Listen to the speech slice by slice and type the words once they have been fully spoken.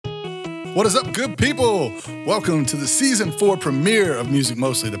What is up, good people? Welcome to the Season 4 premiere of Music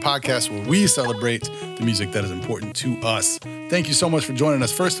Mostly, the podcast where we celebrate the music that is important to us. Thank you so much for joining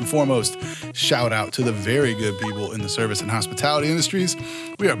us. First and foremost, shout out to the very good people in the service and hospitality industries.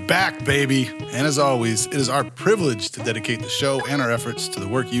 We are back, baby. And as always, it is our privilege to dedicate the show and our efforts to the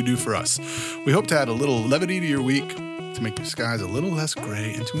work you do for us. We hope to add a little levity to your week, to make your skies a little less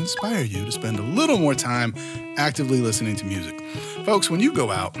gray, and to inspire you to spend a little more time actively listening to music. Folks, when you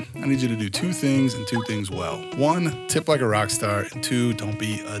go out, I need you to do two things and two things well. One, tip like a rock star, and two, don't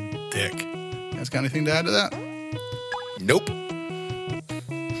be a dick. You guys got anything to add to that? Nope.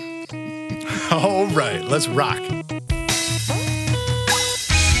 All right, let's rock. It's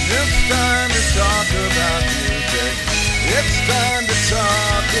time to talk about music. It's time to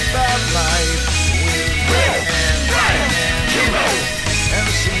talk about life with Rick and Brian and and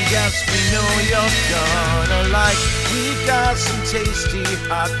some guests we know you're gonna like. We've got some tasty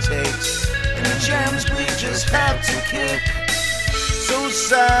hot takes and the jams we just have to kick. So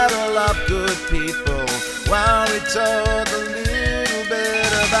saddle up, good people, while we talk a little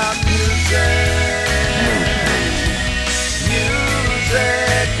bit about music.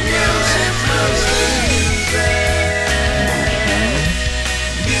 Music, music, music.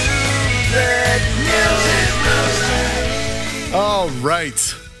 All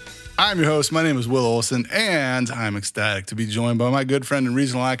right. I'm your host. My name is Will Olson, and I'm ecstatic to be joined by my good friend and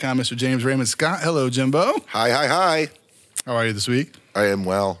regional icon, Mr. James Raymond Scott. Hello, Jimbo. Hi. How are you this week? I am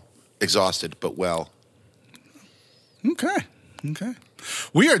well. Exhausted, but well. Okay.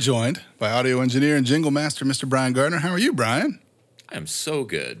 We are joined by audio engineer and jingle master, Mr. Brian Gardner. How are you, Brian? I am so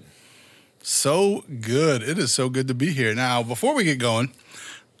good. So good. It is so good to be here. Now, before we get going,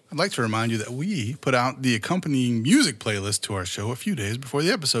 I'd like to remind you that we put out the accompanying music playlist to our show a few days before the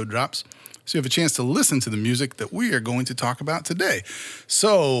episode drops, so you have a chance to listen to the music that we are going to talk about today.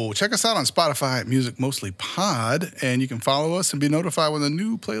 So check us out on Spotify at Music Mostly Pod, and you can follow us and be notified when the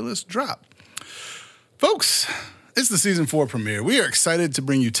new playlists drop. Folks, it's the Season 4 premiere. We are excited to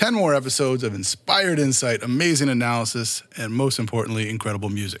bring you 10 more episodes of inspired insight, amazing analysis, and most importantly, incredible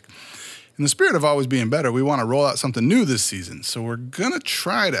music. In the spirit of always being better, we want to roll out something new this season, so we're going to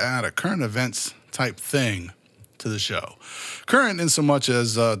try to add a current events type thing to the show. Current in so much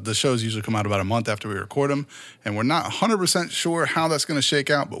as the shows usually come out about a month after we record them, and we're not 100% sure how that's going to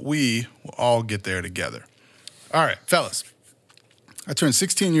shake out, but we will all get there together. All right, fellas, I turned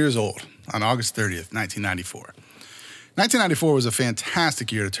 16 years old on August 30th, 1994. 1994 was a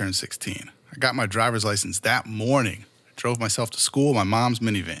fantastic year to turn 16. I got my driver's license that morning. I drove myself to school in my mom's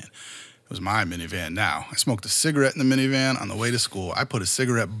minivan. It was my minivan now. I smoked a cigarette in the minivan on the way to school. I put a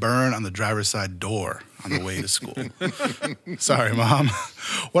cigarette burn on the driver's side door on the way to school. Sorry, Mom.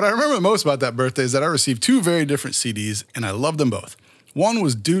 What I remember most about that birthday is that I received two very different CDs, and I loved them both. One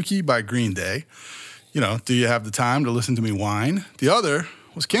was Dookie by Green Day. You know, Do You Have the Time to Listen to Me Whine? The other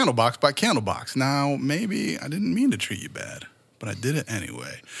was Candlebox by Candlebox. Now, maybe I didn't mean to treat you bad, but I did it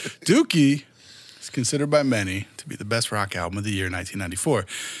anyway. Dookie is considered by many to be the best rock album of the year 1994.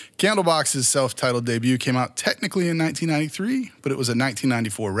 Candlebox's self-titled debut came out technically in 1993, but it was a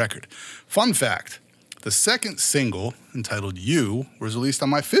 1994 record. Fun fact, the second single, entitled You, was released on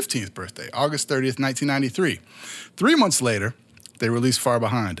my 15th birthday, August 30th, 1993. 3 months later, they released Far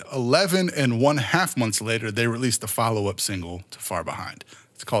Behind. 11 and 1/2 months later, they released the follow-up single to Far Behind.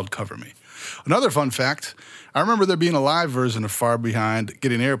 It's called Cover Me. Another fun fact, I remember there being a live version of Far Behind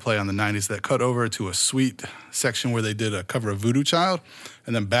getting airplay on the 90s that cut over to a sweet section where they did a cover of Voodoo Child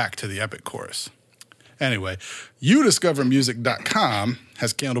and then back to the epic chorus. Anyway, YouDiscoverMusic.com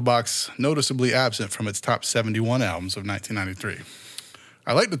has Candlebox noticeably absent from its top 71 albums of 1993.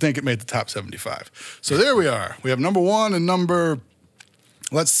 I like to think it made the top 75. So there we are. We have number 1 and number,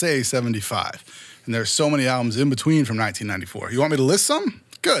 let's say, 75. And there's so many albums in between from 1994. You want me to list some?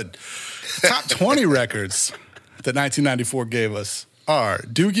 Good. The top 20 records that 1994 gave us are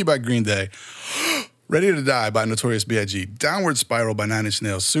Dookie by Green Day, Ready to Die by Notorious B.I.G., Downward Spiral by Nine Inch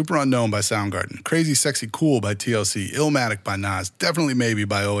Nails, Super Unknown by Soundgarden, Crazy Sexy Cool by TLC, Illmatic by Nas, Definitely Maybe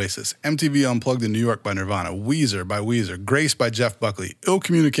by Oasis, MTV Unplugged in New York by Nirvana, Weezer by Weezer, Grace by Jeff Buckley, Ill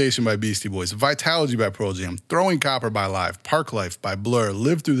Communication by Beastie Boys, Vitalogy by Pearl Jam, Throwing Copper by Live, Park Life by Blur,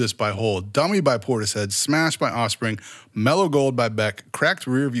 Live Through This by Hole, Dummy by Portishead, Smash by Offspring, Mellow Gold by Beck, Cracked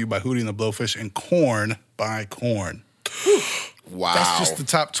Rear View by Hootie and the Blowfish, and Korn by Korn. Wow. That's just the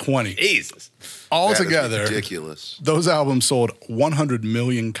top 20. Jesus. Altogether, ridiculous. Those albums sold 100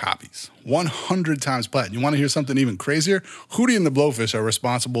 million copies, 100 times platinum. You want to hear something even crazier? Hootie and the Blowfish are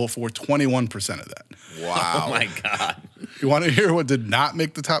responsible for 21% of that. Wow. Oh, my God. You want to hear what did not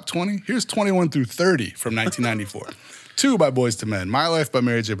make the top 20? Here's 21 through 30 from 1994. 2 by Boyz II Men, My Life by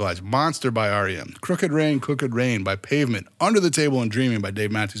Mary J. Blige, Monster by R.E.M., Crooked Rain by Pavement, Under the Table and Dreaming by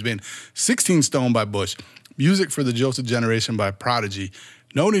Dave Matthews Band, 16 Stone by Bush, Music for the Jilted Generation by Prodigy,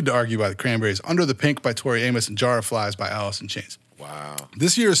 No Need to Argue by the Cranberries, Under the Pink by Tori Amos, and Jar of Flies by Alice in Chains. Wow.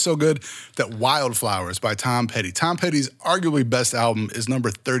 This year is so good that Wildflowers by Tom Petty. Tom Petty's arguably best album is number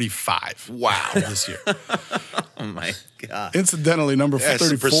 35. Wow. This year. Oh my God. Incidentally, number That's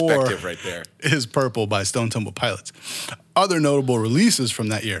some 34 perspective right there. is Purple by Stone Temple Pilots. Other notable releases from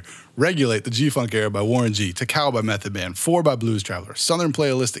that year: Regulate, the G-Funk Era by Warren G, Takao by Method Man, 4 by Blues Traveler, Southern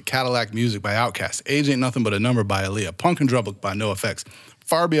Playalistic Cadillac Music by Outkast, Age Ain't Nothing But a Number by Aaliyah, Punk and Drublic by NoFX,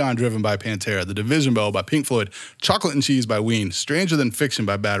 Far Beyond Driven by Pantera, The Division Bell by Pink Floyd, Chocolate and Cheese by Ween, Stranger Than Fiction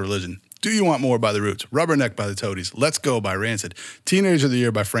by Bad Religion, Do You Want More by The Roots, Rubberneck by The Toadies, Let's Go by Rancid, Teenager of the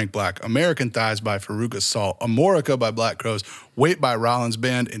Year by Frank Black, American Thighs by Faruqa Salt, Amorica by Black Crowes, Wait by Rollins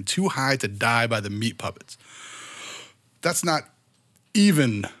Band, and Too High to Die by the Meat Puppets. That's not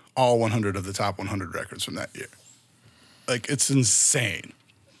even all 100 of the top 100 records from that year. Like, it's insane.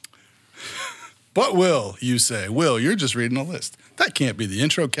 But Will, you say, Will, you're just reading a list. That can't be the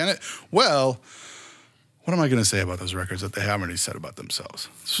intro, can it? Well, what am I going to say about those records that they haven't already said about themselves?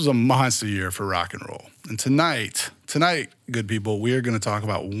 This was a monster year for rock and roll. And tonight, good people, we are going to talk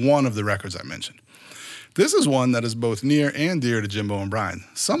about one of the records I mentioned. This is one that is both near and dear to Jimbo and Brian.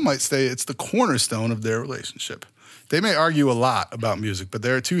 Some might say it's the cornerstone of their relationship. They may argue a lot about music, but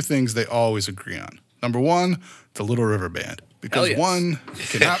there are 2 things they always agree on. Number 1, the Little River Band. Because Hell yes. 1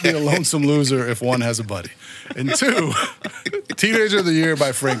 cannot be a lonesome loser if one has a buddy. And 2, Teenager of the Year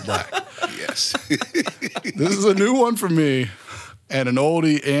by Frank Black. Yes. This is a new one for me and an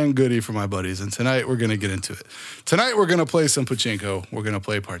oldie and goodie for my buddies. And tonight we're going to get into it. Tonight we're going to play some Pachinko. We're going to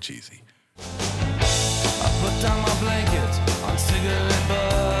play Parcheesi. I put down my blanket on Cigarette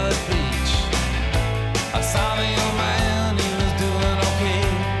Butt Beach. I saw the old man, he was doing okay.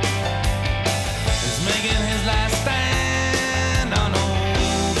 He's making his last stand on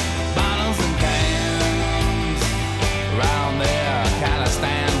old bottles and cans around there,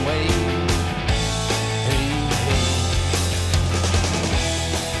 Calistan way. Hey,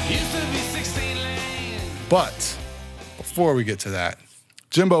 hey. Used to be 16 lanes. But before we get to that,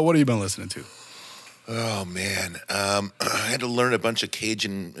 Jimbo, what have you been listening to? Oh man, I had to learn a bunch of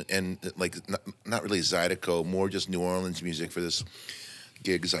Cajun and like not really Zydeco, more just New Orleans music for this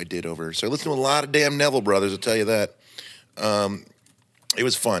gigs I did over. So I listened to a lot of damn Neville Brothers. I'll tell you that. It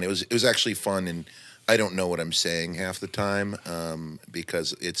was fun. It was actually fun, and I don't know what I'm saying half the time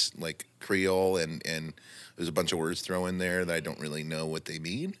because it's like Creole and there's a bunch of words thrown in there that I don't really know what they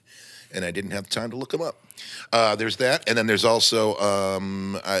mean, and I didn't have time to look them up. There's that, and then there's also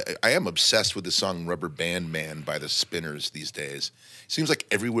I am obsessed with the song "Rubber Band Man" by the Spinners these days. Seems like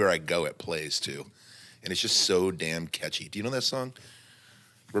everywhere I go it plays too, and it's just so damn catchy. Do you know that song,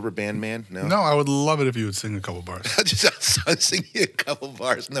 "Rubber Band Man"? No, I would love it if you would sing a couple bars. I'll sing you a couple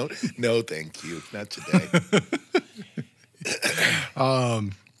bars. No, thank you, not today.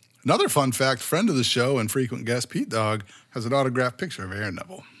 Another fun fact, friend of the show and frequent guest Pete Dog has an autographed picture of Aaron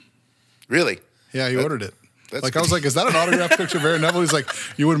Neville. Really? Yeah, he ordered it. That's Like, I was like, is that an autographed picture of Aaron Neville? He's like,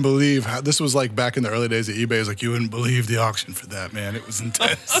 you wouldn't believe how this was like back in the early days of eBay. He's like, you wouldn't believe the auction for that, man. It was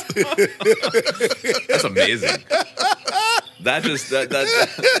intense. That's amazing. That's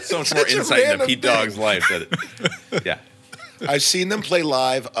so much more Such a insight into random Pete thing. Dog's life. Yeah. I've seen them play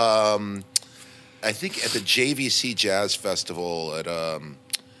live. I think at the JVC Jazz Festival at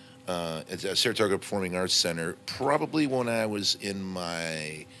Saratoga Performing Arts Center, probably when I was in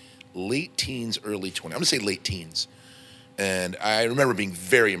my late teens, early 20s. I'm gonna say late teens, and I remember being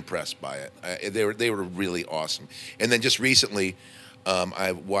very impressed by it. They were really awesome. And then just recently,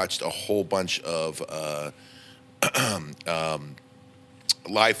 I watched a whole bunch of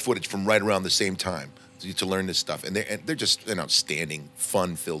live footage from right around the same time to learn this stuff, and they're just an outstanding,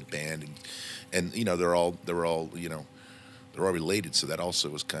 fun-filled band, and you know they're all you know they're all related, so that also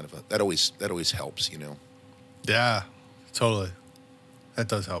was kind of that always helps, you know. Yeah, totally. That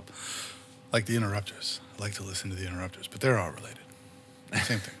does help. Like the Interrupters. I like to listen to the Interrupters, but they're all related.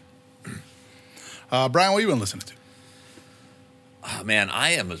 Same thing. Brian, what have you been listening to? Oh, man,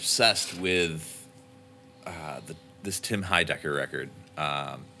 I am obsessed with this Tim Heidecker record,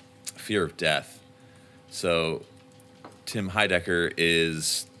 Fear of Death. So Tim Heidecker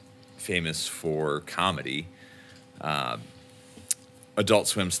is famous for comedy, Adult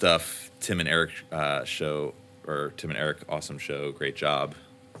Swim stuff, Tim and Eric show, or Tim and Eric Awesome Show, great job.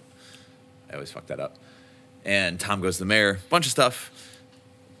 I always fuck that up. And Tom Goes the Mayor, bunch of stuff,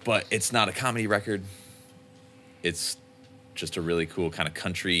 but it's not a comedy record. It's just a really cool kind of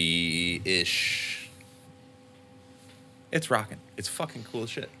country-ish It's rocking. It's fucking cool as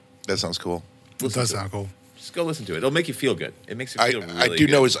shit. That sounds cool. It does sound cool. Just go listen to it. It'll make you feel good. It makes you feel really I do good.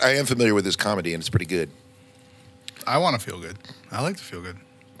 know I am familiar with his comedy, and it's pretty good. I want to feel good. I like to feel good.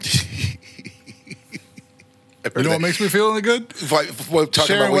 I've You heard know what that. makes me feel good? Talking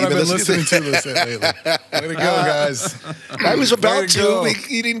Sharing about what I've been you've listening to lately. Way to go, guys. I was Way about to to. go.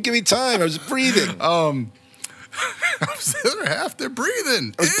 You didn't give me time. I was breathing. The other half, they're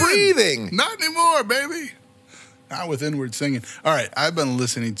breathing. I was breathing. Not anymore, baby. Not with inward singing. All right, I've been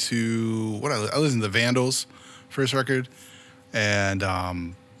listening to I listened to the Vandals' first record, and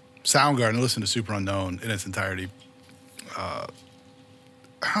Soundgarden. I listened to Super Unknown in its entirety.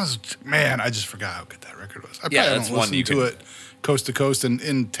 I just forgot how good that record was. I probably that's haven't one listened you to can- it coast to coast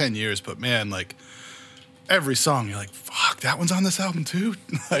in 10 years, but man, like every song, you're like, fuck, that one's on this album too.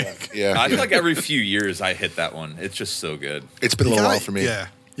 Like, Yeah, I feel like every few years I hit that one. It's just so good. it's been a you little gotta- while for me. Yeah,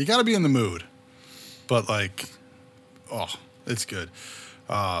 you got to be in the mood, but like, oh, it's good.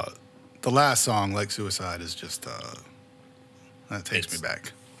 The last song, Like Suicide, is just that takes me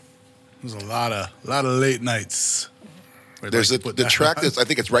back. There's a lot of late nights. where I'd There's like to put the that track on. that's I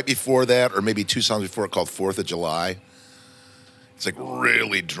think it's right before that, or maybe 2 songs before it, called 4th of July. It's like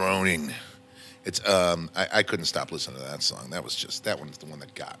really droning. It's I couldn't stop listening to that song. That one's the one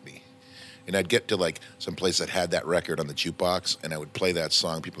that got me. And I'd get to like some place that had that record on the jukebox, and I would play that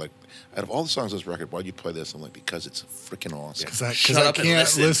song. People are like, out of all the songs on this record, why'd you play this? I'm like, because it's freaking awesome. Because Shut I up and can't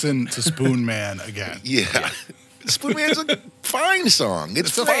listen. listen to Spoon Man again. Yeah. Spoon Man's a fine song. It's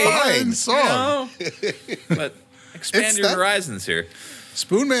It's a fine. fine song. But expand It's your that- horizons here.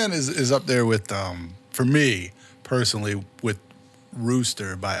 Spoon Man is up there with, for me personally, with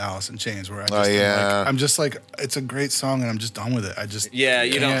Rooster by Alice in Chains, where I'm just like, it's a great song and I'm just done with it. I just Yeah,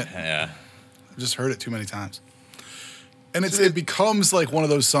 you don't. can't- Yeah. I've just heard it too many times. And it becomes like one of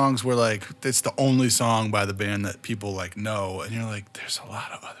those songs where like it's the only song by the band that people like know, and you're like, there's a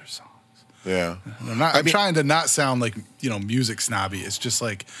lot of other songs. Yeah. And I'm trying to not sound like, music snobby. It's just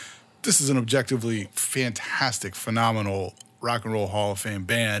like, this is an objectively fantastic, phenomenal rock and roll Hall of Fame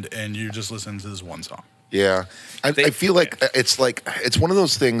band, and you're just listening to this one song. Yeah. I feel like it's one of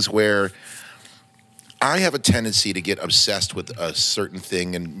those things where I have a tendency to get obsessed with a certain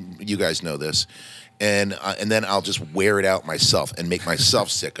thing, and you guys know this, and then I'll just wear it out myself and make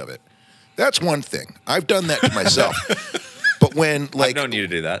myself sick of it. That's one thing. I've done that to myself. But when I've like known you to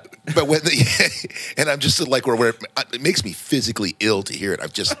do that. but when and I'm just like where it makes me physically ill to hear it. I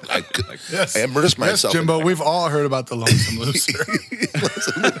immerse myself. Yes, Jimbo, we've all heard about the Lonesome Loser.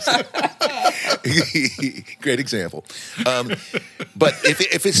 Great example. But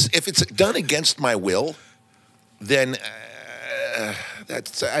if it's done against my will, then I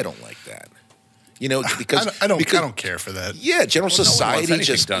don't like that. Because I don't care for that. Yeah, general Well, no one wants society anything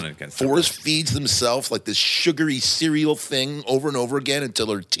just done against their force feeds themselves like this sugary cereal thing over and over again until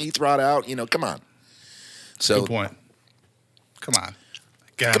their teeth rot out. Come on. So Good point. Come on.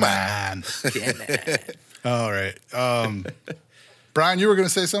 Come on. All right. Brian, you were going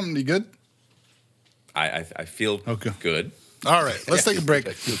to say something. You good? I feel Okay. good. All right. Let's take a break.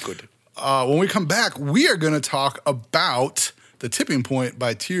 I feel good. When we come back, we are going to talk about The Tipping Point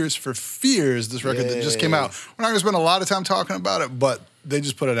by Tears for Fears, this record that just came out. We're not going to spend a lot of time talking about it, but they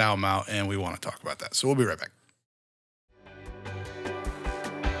just put an album out, and we want to talk about that. So we'll be right back.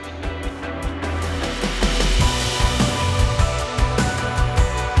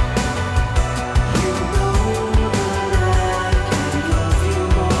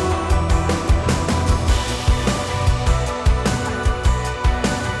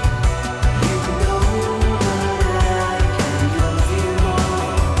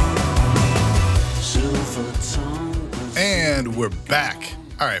 And we're back.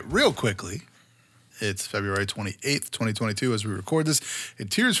 All right, real quickly. It's February 28th, 2022 as we record this. And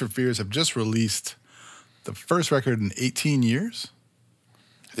Tears for Fears have just released the first record in 18 years.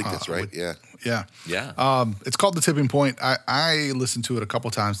 I think that's right. Yeah. Yeah. Yeah. It's called The Tipping Point. I listened to it a couple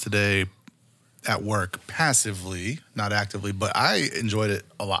times today at work, passively, not actively, but I enjoyed it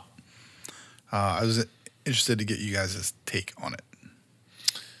a lot. I was interested to get you guys' take on it.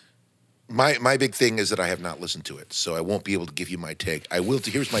 My big thing is that I have not listened to it, so I won't be able to give you my take.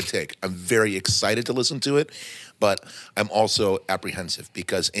 Here's my take. I'm very excited to listen to it, but I'm also apprehensive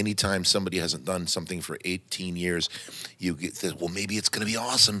because anytime somebody hasn't done something for 18 years, you get this, well, maybe it's going to be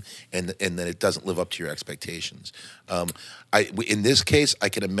awesome, and then it doesn't live up to your expectations. In this case, I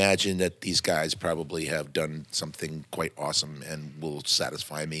can imagine that these guys probably have done something quite awesome and will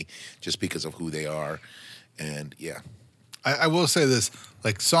satisfy me just because of who they are, and yeah. I will say this,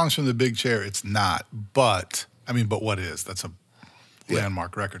 like Songs from the Big Chair, it's not, but what is? That's a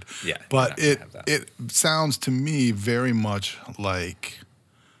landmark record. Yeah, but you're not gonna have that. it sounds to me very much like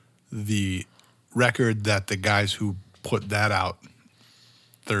the record that the guys who put that out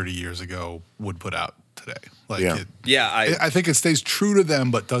 30 years ago would put out today. Like, Yeah. Yeah, I think it stays true to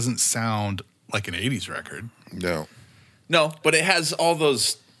them, but doesn't sound like an 80s record. No. No, but it has all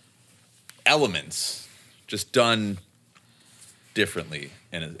those elements just done differently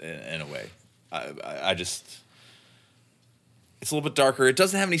in a way. I just, it's a little bit darker. It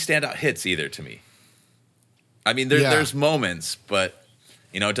doesn't have any standout hits either to me. I mean, Yeah. there's moments, but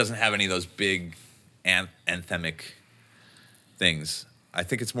it doesn't have any of those big anthemic things. I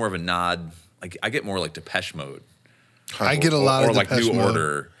think it's more of a nod. Like I get more like Depeche Mode. I get a lot or of like Depeche New Mode.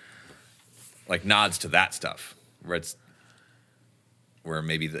 Order, like nods to that stuff, where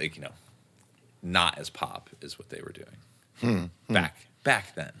maybe not as pop is what they were doing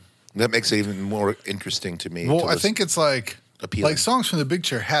back then. That makes it even more interesting to me. Well, to I think it's like appealing. Songs from the Big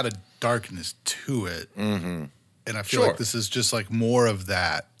Chair had a darkness to it, and I feel Sure. like this is just like more of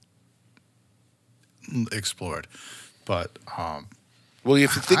that explored. But Well,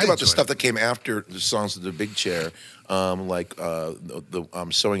 if you think I about the enjoyed stuff that came after the songs of the Big Chair, like the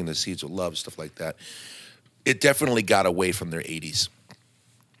Sowing the Seeds of Love, stuff like that, it definitely got away from their '80s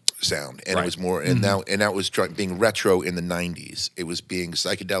sound, and it was more. And now it was being retro in the '90s. It was being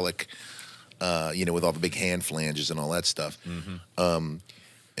psychedelic, with all the big hand flanges and all that stuff.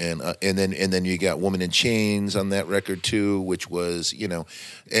 And then you got Woman in Chains on that record too, which was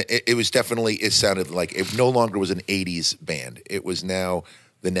it was definitely, it sounded like it no longer was an '80s band. It was now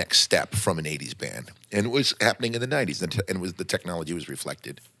the next step from an '80s band, and it was happening in the '90s, and it was the technology was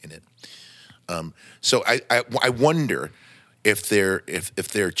reflected in it. So I wonder if they're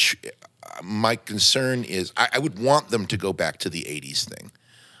my concern is I would want them to go back to the '80s thing.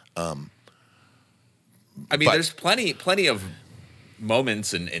 I mean, But- there's plenty of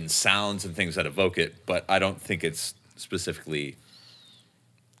moments and sounds and things that evoke it, but I don't think it's specifically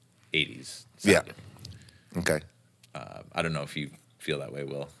 80s. sounding. Okay. I don't know if you feel that way,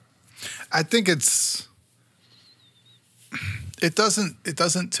 Will. I think it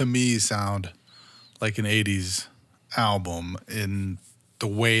doesn't to me sound like an 80s album in the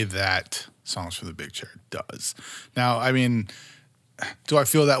way that Songs from the Big Chair does. Now, I mean, do I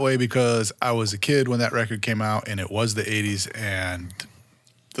feel that way because I was a kid when that record came out and it was the 80s and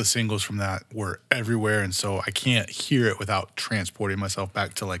the singles from that were everywhere, and so I can't hear it without transporting myself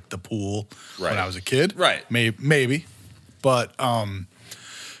back to like the pool when Right. I was a kid. Right. Maybe. But I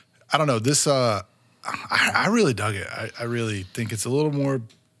don't know. This I really dug it. I really think it's a little more.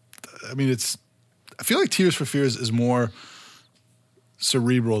 I mean, I feel like Tears for Fears is more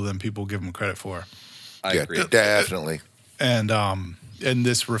cerebral than people give them credit for, I agree. Definitely. and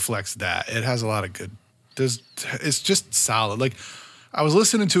this reflects that. It has a lot of good. It's just solid. Like I was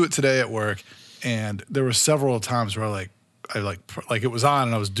listening to it today at work, and there were several times where I it was on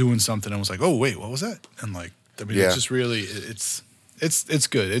and I was doing something and was like, oh wait, what was that? And it's just really it's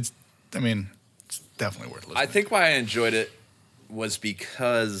good. It's definitely worth listening. I think why I enjoyed it was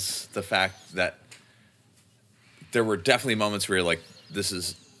because the fact that there were definitely moments where you're like, this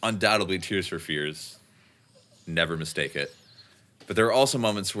is undoubtedly Tears for Fears. Never mistake it. But there are also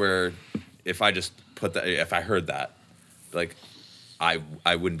moments where if I heard that, like I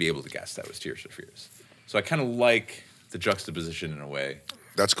wouldn't be able to guess that was Tears for Fears. So I kind of like the juxtaposition in a way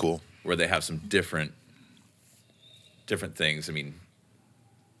That's cool. where they have some different things. I mean,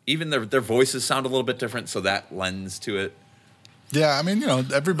 even their voices sound a little bit different, so that lends to it. Yeah, I mean,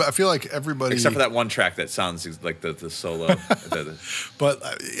 everybody. I feel like everybody, Except for that one track that sounds like the solo. but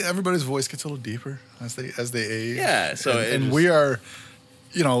everybody's voice gets a little deeper as they age. Yeah, so and we are,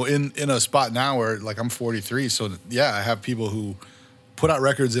 in a spot now where like I'm 43, so yeah, I have people who put out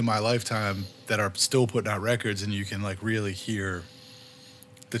records in my lifetime that are still putting out records, and you can like really hear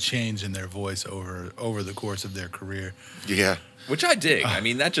the change in their voice over the course of their career. Yeah. Which I dig. I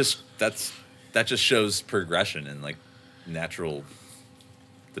mean, that just shows progression and like the natural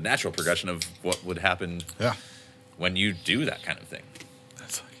progression of what would happen Yeah, when you do that kind of thing.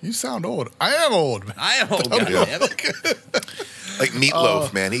 it's like, you sound old. I am old, man. I am old, goddammit. Like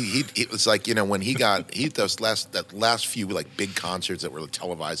Meatloaf, man. He was like, when those last few like big concerts that were like,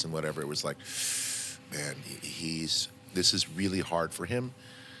 televised and whatever, it was like, man, this is really hard for him.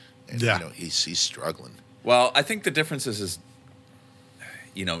 And Yeah. he's struggling. Well, I think the difference is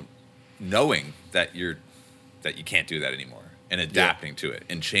knowing that you can't do that anymore and adapting to it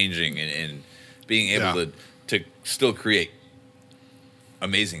and changing and being able to still create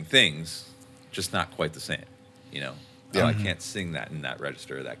amazing things, just not quite the same, Oh, I can't sing that in that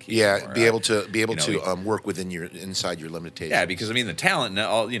register or that key. Yeah, anymore. be able to You know, work within inside your limitations. Yeah, because I mean the talent and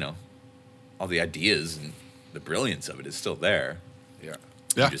all the ideas and the brilliance of it is still there. yeah.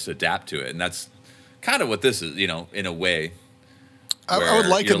 Yeah. You just adapt to it, and that's kind of what this is. In a way. I would where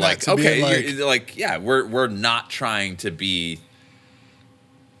liken you're that like, to okay, being you're like, yeah, we're not trying to be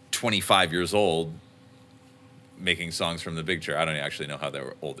 25 years old making songs from the big chair. I don't actually know how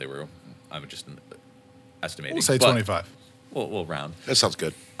old they were. I'm just estimating. we'll say But 25. We'll round. That sounds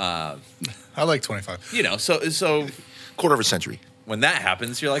good. I like 25. So Quarter of a century. when that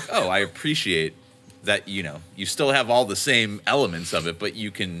happens, you're like, oh, I appreciate that. You still have all the same elements of it, but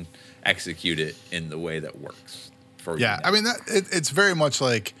you can execute it in the way that works for you. Yeah, now. I mean, it's very much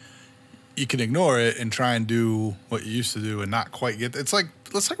like you can ignore it and try and do what you used to do and not quite get. It's like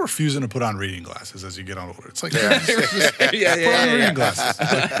refusing to put on reading glasses as you get on older. It's like just put on reading glasses.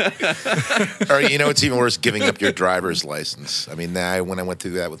 Or it's even worse, giving up your driver's license. I mean, when I went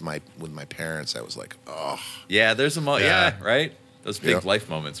through that with my parents, I was like, oh, Yeah, there's a Yeah. right? Those big Yeah. life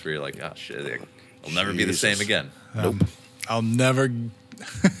moments where you're like, oh shit, I'll never be the same Jesus. again. nope. I'll never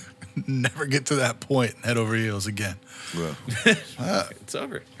get to that point and head over heels again. Well, It's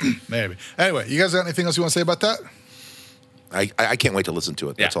over. Maybe. Anyway, you guys got anything else you want to say about that? I can't wait to listen to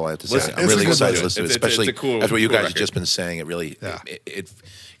it. That's Yeah. all I have to say. Listen, I'm it's really a good excited to record. listen to it, It's a especially cool- after what you cool guys have record. just been saying. It really Yeah.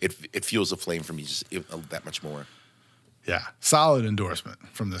 it fuels the flame for me just that much more. Yeah, solid endorsement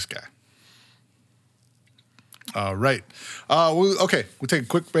from this guy. All right. We'll take a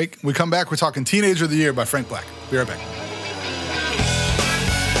quick break. We come back. We're talking Teenager of the Year by Frank Black. Be right back.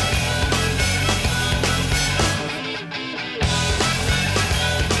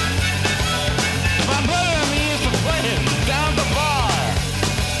 My brother and me used to play down at the bar.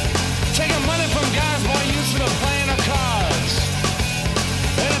 Taking money from guys more used to playing the cards.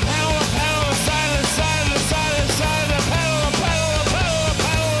 And a pedal, side to side, side to side, a pedal,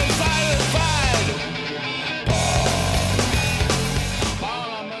 side to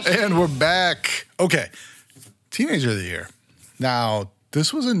side. And we're back. Okay. Teenager of the Year. Now,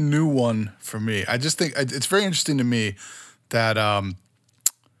 this was a new one for me. I just think it's very interesting to me that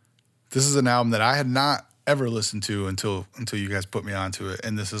this is an album that I had not ever listened to until you guys put me onto it.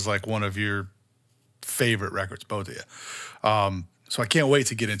 And this is like one of your favorite records, both of you. So I can't wait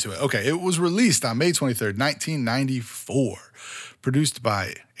to get into it. Okay, it was released on May 23rd, 1994. Produced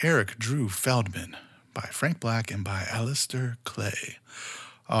by Eric Drew Feldman, by Frank Black, and by Alistair Clay.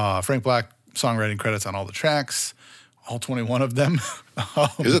 Frank Black songwriting credits on all the tracks, all 21 of them.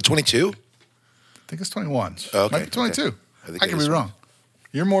 Is it 22? I think it's 21. Oh, okay, Might be 22. okay. I think I it could be is wrong.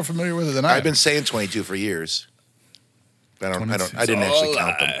 You're more familiar with it than I am. I've been saying 22 for years. I 22. didn't actually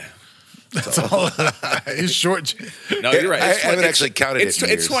count them. That's all. He's short. No, you're right. I It's haven't 20 actually counted it's, it in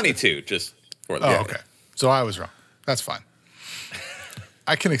It's years. 22, just for the Oh, okay. So I was wrong. That's fine.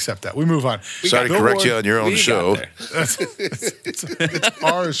 I can accept that. We move on. Sorry to correct you on your own We got show. there. It's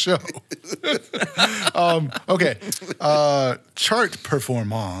our show. Okay. Chart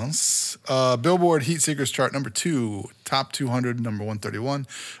performance. Billboard Heat Seekers chart number 2, top 200, number 131.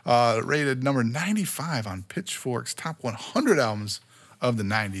 Rated number 95 on Pitchfork's top 100 albums of the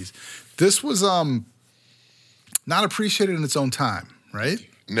 90s. This was not appreciated in its own time, right?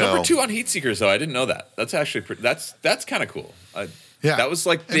 No. Number 2 on Heat Seekers, though. I didn't know that. That's actually that's kind of cool. Yeah. That was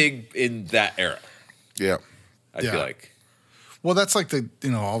like big in that era. Yeah. I Yeah. feel like. Well, that's like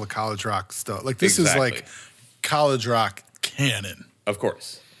all the college rock stuff. Like this Exactly. is like college rock canon. Of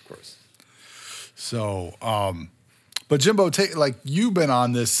course. So, but Jimbo, you've been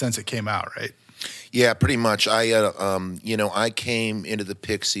on this since it came out, right? Yeah, pretty much. I came into the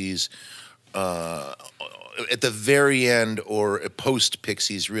Pixies at the very end, or post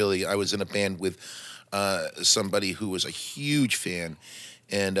Pixies. Really, I was in a band with somebody who was a huge fan,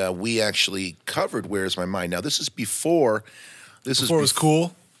 and we actually covered "Where's My Mind." Now, this is before. Before it was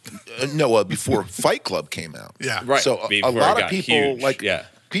cool. Before Fight Club came out. Yeah. Right. So Before a it lot of got people, huge.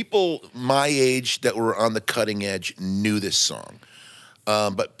 people my age that were on the cutting edge knew this song,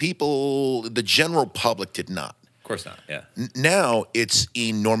 but the general public did not. Of course not. Yeah. Now it's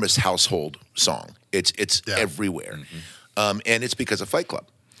enormous household song. It's Yeah. everywhere, and it's because of Fight Club.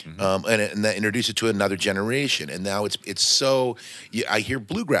 And that introduced it to another generation, and now it's so. I hear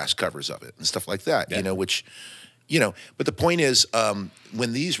bluegrass covers of it and stuff like that. Yeah. But the point is,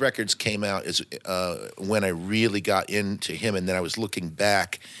 when these records came out, is when I really got into him, and then I was looking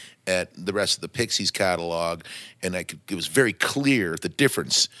back at the rest of the Pixies catalog, and it was very clear the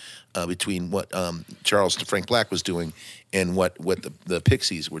difference between what Frank Black was doing and what the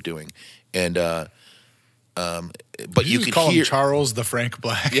Pixies were doing, and But you just could call hear him Charles the Frank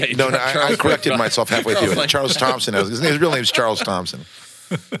Black. Yeah, No, I Charles corrected Frank- myself halfway through it. Charles Thompson. His real name is Charles Thompson.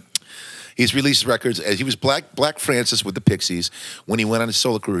 He's released records. He was Black Francis with the Pixies. When he went on his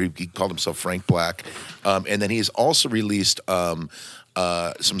solo career, he called himself Frank Black. And then he has also released some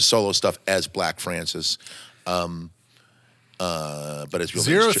solo stuff as Black Francis. But his real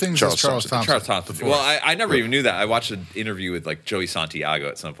Zero name is things Charles as Charles Thompson. Charles Thompson. Well, I never even knew that. I watched an interview with like Joey Santiago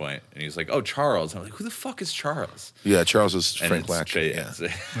at some point, and he was like, "Oh, Charles." I'm like, "Who the fuck is Charles?" Yeah, Charles is And Frank it's Black. straight- Yeah.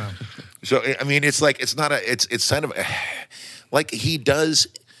 yeah. So I mean, it's like it's not a. It's kind of like he does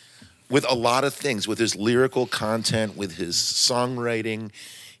with a lot of things, with his lyrical content, with his songwriting.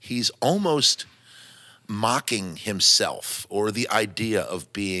 He's almost mocking himself or the idea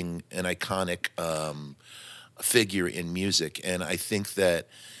of being an iconic figure in music, and I think that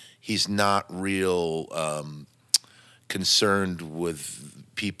he's not real concerned with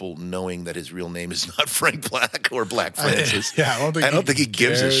people knowing that his real name is not Frank Black or Black Francis. Yeah, I don't think he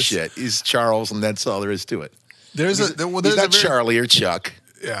gives a cares. shit. He's Charles, and that's all there is to it. There's He's not a very, Charlie or Chuck.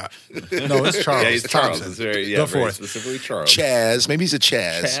 Yeah. No, it's Charles. Yeah, he's Charles. Thompson. It's very, Go very for it. specifically Charles. Chaz. Maybe he's a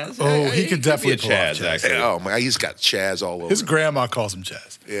Chaz. Chaz? Oh, Yeah, he could be a definitely pull off Chaz, Chaz. actually. Oh my, he's got Chaz all over. His grandma calls him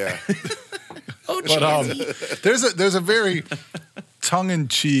Chaz. yeah. But there's a very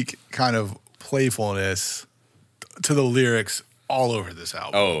tongue-in-cheek kind of playfulness to the lyrics all over this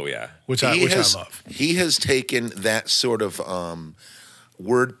album, Oh yeah. which I love. He has taken that sort of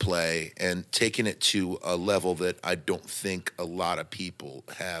wordplay and taken it to a level that I don't think a lot of people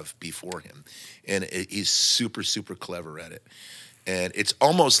have before him, and he's super, super clever at it. And it's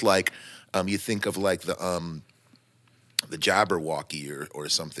almost like you think of like the Jabberwocky or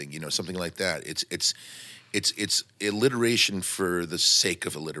something, something like that. It's alliteration for the sake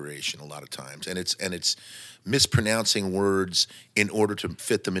of alliteration a lot of times, and it's mispronouncing words in order to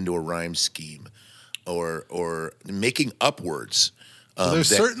fit them into a rhyme scheme, or making up words. There's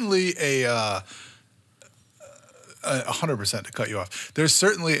that- certainly a 100% to cut you off. There's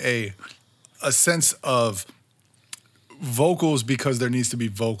certainly a sense of vocals because there needs to be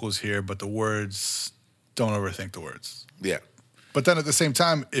vocals here, but the words, don't overthink the words. yeah, But then at the same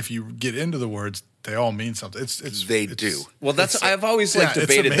time, if you get into the words, they all mean something. they do. Well, that's it's- I've always yeah, like it's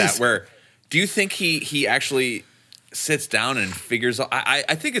debated that. amazing. Where do you think he actually sits down and figures? I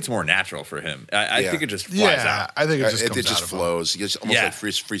think it's more natural for him. I Yeah. think it just flies Yeah, out. I think it just comes it just out of him. flows. It's almost Yeah. like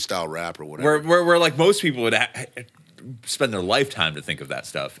freestyle rap or whatever. Where like most people would spend their lifetime to think of that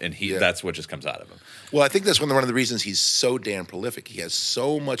stuff, and Yeah. that's what just comes out of him. Well, I think that's one of the reasons he's so damn prolific. He has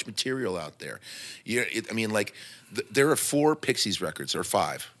so much material out there. There are 4 Pixies records, or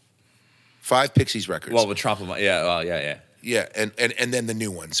 5. 5 Pixies records. Well, with Trump, yeah. Yeah, and then the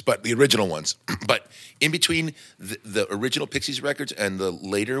new ones, but the original ones. But in between the original Pixies records and the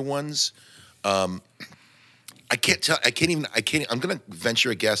later ones, I can't tell. I'm going to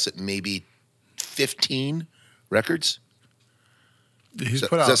venture a guess at maybe 15 records. He's Does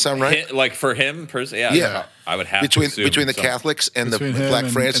put out that sound right? Like for him personally, Yeah. I would have Between to assume the some- Catholics and the between him Black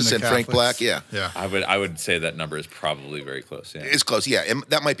and Francis the and Frank Catholics. Black, yeah. Yeah. I would say that number is probably very close. Yeah. It's close, yeah. And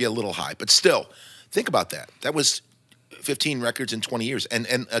that might be a little high, but still, think about that. That was 15 records in 20 years. And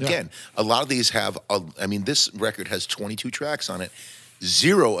again, a lot of these have, this record has 22 tracks on it.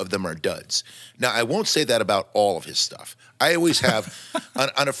 0 of them are duds. Now, I won't say that about all of his stuff. I always have,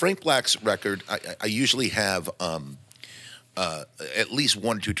 on a Frank Black's record, I usually have at least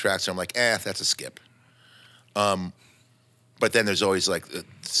 1 or 2 tracks that I'm like, that's a skip. But then there's always like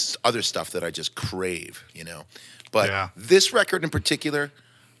other stuff that I just crave, But Yeah. this record in particular,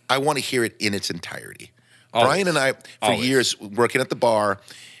 I want to hear it in its entirety. Always. Brian and I, for Always. years, working at the bar,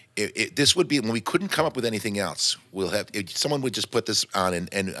 this would be when we couldn't come up with anything else. Someone would just put this on,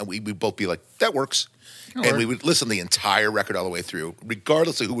 and we'd both be like, "That works," and we would listen to the entire record all the way through,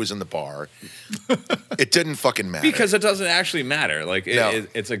 regardless of who was in the bar. It didn't fucking matter Because it doesn't actually matter. Like No.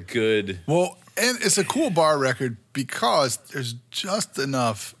 it's a good. Well, and it's a cool bar record because there's just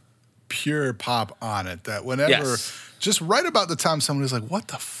enough pure pop on it that whenever, Yes. just right about the time someone is like, "What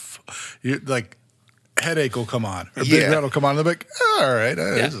the like Headache will come on or Big Yeah. Red will come on," they're like, "All right,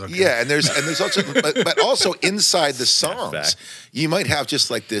 this is okay." Yeah, and there's also, but also inside the songs, Back. you might have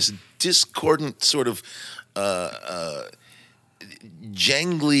just like this discordant sort of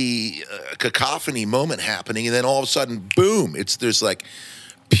jangly cacophony moment happening, and then all of a sudden, boom! There's like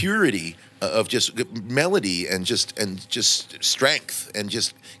purity of just melody and just strength and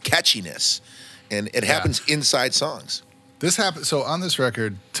just catchiness, and it happens inside songs. This happened. So on this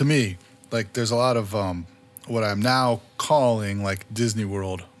record, to me, like there's a lot of what I'm now calling like Disney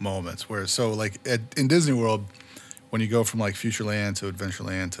World moments. Where in Disney World, when you go from like Futureland to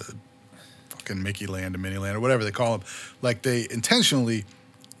Adventureland to fucking Mickey Land and Minnie Land or whatever they call them. Like they intentionally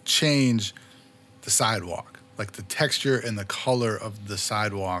change the sidewalk. Like the texture and the color of the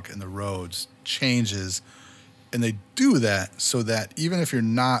sidewalk and the roads changes. And they do that so that even if you're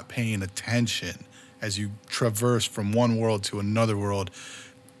not paying attention as you traverse from one world to another world,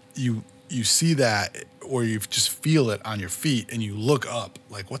 you see that, or you just feel it on your feet and you look up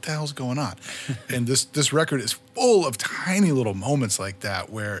like, what the hell's going on? And this record is full of tiny little moments like that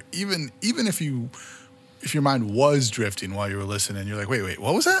where even if your mind was drifting while you were listening, you're like, wait,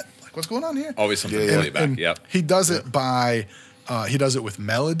 what was that? Like, what's going on here? Always something Yeah, to yeah. pull you back. And Yep. he does it by, he does it with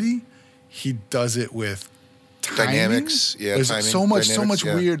melody. He does it with timing. Dynamics, yeah, There's timing, so much dynamics,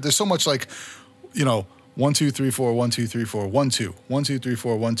 yeah. weird. There's so much like, 1 2 3 4 1 2 3 4 1 2 1 2 3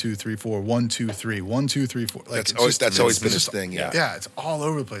 4 1 2 3 4 1 2 3 1 2 3 4. Like That's it's always just- always it's been his just- thing. Yeah. Yeah, it's all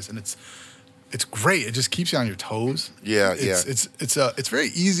over the place, and it's great. It just keeps you on your toes. Yeah, It's very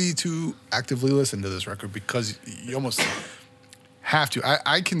easy to actively listen to this record because you almost have to.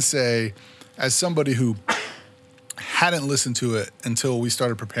 I can say, as somebody who hadn't listened to it until we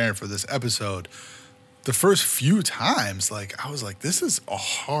started preparing for this episode, the first few times, like I was like, this is a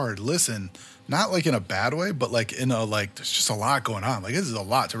hard listen. Not like in a bad way, but like in a like, there's just a lot going on. Like this is a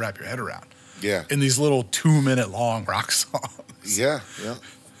lot to wrap your head around. Yeah. In these little 2-minute long rock songs. Yeah.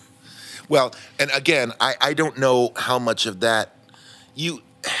 Well, and again, I don't know how much of that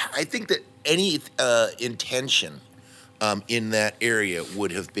I think that any intention in that area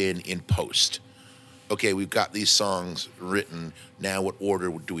would have been in post. Okay, we've got these songs written. Now, what order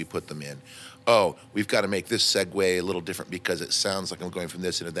do we put them in? Oh, we've got to make this segue a little different because it sounds like I'm going from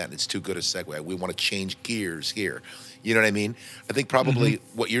this into that, and it's too good a segue. We want to change gears here. You know what I mean? I think probably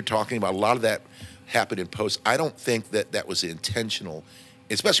what you're talking about, a lot of that happened in post. I don't think that was intentional,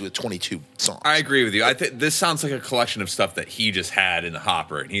 especially with 22 songs. I agree with you. I think this sounds like a collection of stuff that he just had in the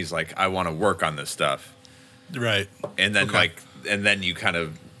hopper, and he's like, I want to work on this stuff. Right. And then and then you kind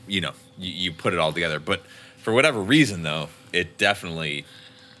of, you put it all together. But for whatever reason, though, it definitely,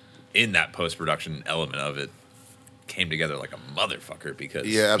 in that post-production element of it, came together like a motherfucker because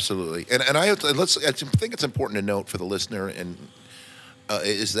Yeah, absolutely. And I think it's important to note for the listener and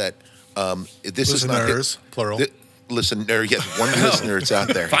is that this is not Listeners, plural. Listener, yes, one listener it's out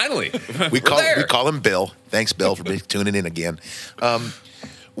there. finally We we're call him Bill. Thanks, Bill, for tuning in again.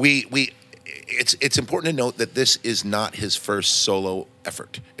 It's important to note that this is not his first solo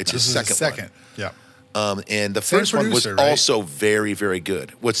effort. It's his This is second the second. one. Yeah. And the Same first one was producer, right? also very, very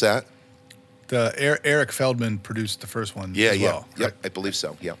good. What's that? Eric Feldman produced the first one Yeah, as well. Yep, I believe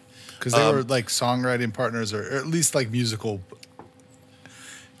so. Yeah. Because they were like songwriting partners or at least like musical.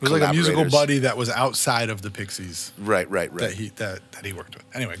 It was like a musical Collaborators. buddy that was outside of the Pixies Right. that he worked with.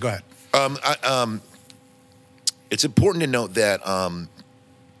 Anyway, go ahead. It's important to note that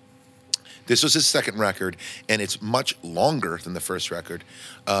this was his second record, and it's much longer than the first record.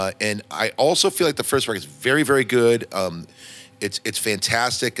 And I also feel like the first record is very, very good. It's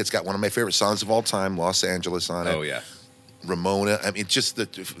fantastic. It's got one of my favorite songs of all time, Los Angeles, on it. Oh yeah. Ramona. I mean, just the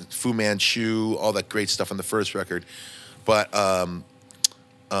Fu Manchu, all that great stuff on the first record. But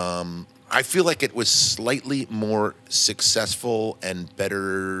I feel like it was slightly more successful and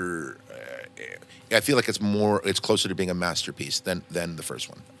better. I feel like it's closer to being a masterpiece than the first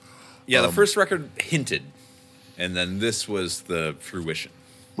one. Yeah, the first record hinted, and then this was the fruition.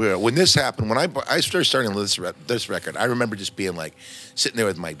 When this happened, when I started this record, I remember just being like sitting there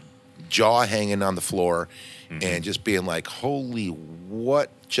with my jaw hanging on the floor and just being like, holy, what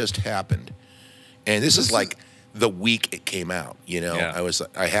just happened? And this is like the week it came out, Yeah.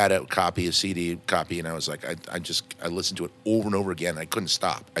 I had a CD copy, and I was like, I listened to it over and over again. I couldn't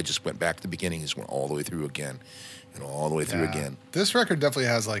stop. I just went back to the beginning, just went all the way through again and all the way through Yeah. again. This record definitely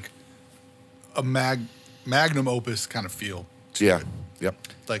has like a magnum opus kind of feel. Yeah. Yep.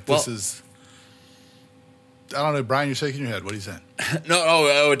 Like Well- this is. I don't know, Brian. You're shaking your head. What are you saying?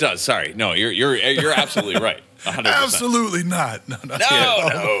 No, it does. Sorry, no, you're absolutely right. 100%. Absolutely not. No.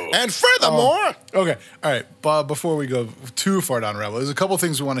 No. And furthermore, Okay. All right. But before we go too far down the rabbit hole, there's a couple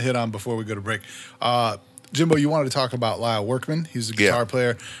things we want to hit on before we go to break. Jimbo, you wanted to talk about Lyle Workman. He's a guitar Yeah.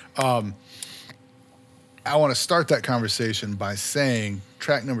 player. I want to start that conversation by saying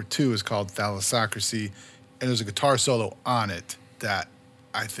track number 2 is called Thalassocracy, and there's a guitar solo on it that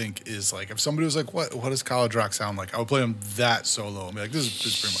I think is like, if somebody was like, what does college rock sound like? I would play them that solo and be like, this is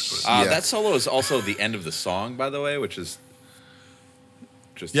pretty much what it is. Yeah. That solo is also the end of the song, by the way, which is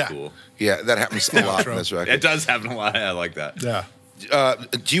just Yeah. cool. yeah, that happens a lot in this record. It does happen a lot. I like that. Yeah.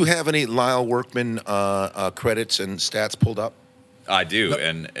 Do you have any Lyle Workman credits and stats pulled up? I do,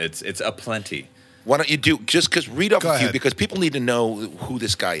 and it's a plenty. Why don't you read off Go a few ahead. because people need to know who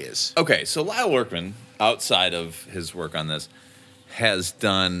this guy is. Okay, so Lyle Workman, outside of his work on this, has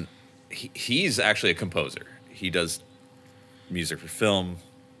done. He's actually a composer. He does music for film,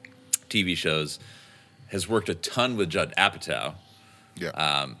 TV shows. Has worked a ton with Judd Apatow.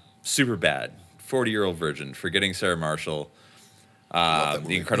 Yeah. Super Bad, 40-Year-Old Virgin, Forgetting Sarah Marshall, that The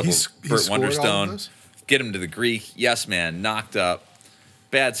movie. Incredible He Burt scored all of Wonderstone, those? Get Him to the Greek, Yes Man, Knocked Up,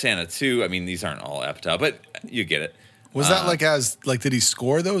 Bad Santa 2. I mean, these aren't all Apatow, but you get it. Was that did he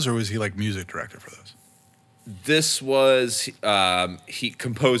score those or was he like music director for those? This was he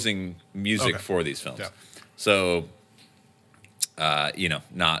composing music Okay. for these films. Yeah. So,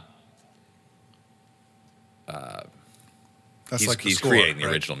 not That's like the he's score, creating the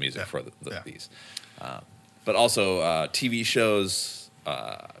right? original music Yeah. for Yeah. these. But also TV shows,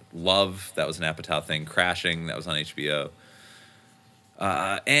 Love, that was an Apatow thing. Crashing, that was on HBO.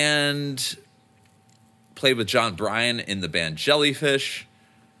 And played with John Bryan in the band Jellyfish.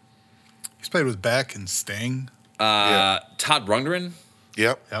 He's played with Beck and Sting. Yeah. Todd Rundgren.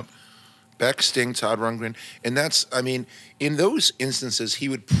 Yep. Yep. Beck, Sting, Todd Rundgren. And in those instances, he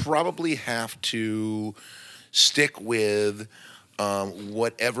would probably have to stick with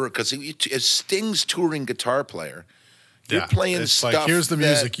whatever, because as Sting's touring guitar player, you're playing it's stuff like, here's the that-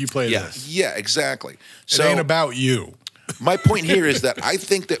 music, you play Yeah. this. Yeah, exactly. It ain't about you. My point here is that I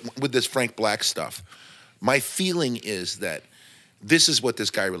think that with this Frank Black stuff, my feeling is that this is what this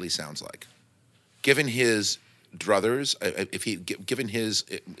guy really sounds like. Given his druthers, given his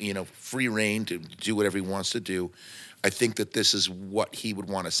free reign to do whatever he wants to do, I think that this is what he would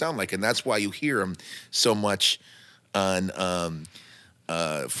want to sound like, and that's why you hear him so much on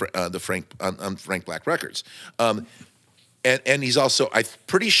Frank Black records. And he's also, I'm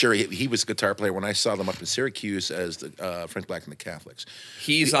pretty sure he was a guitar player when I saw them up in Syracuse as the Frank Black and the Catholics.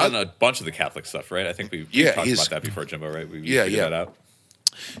 He's on a bunch of the Catholic stuff, right? I think we Yeah, talked he's- about that before, Jimbo, right? We Yeah, figured yeah. that out.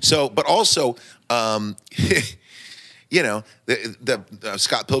 So, but also, the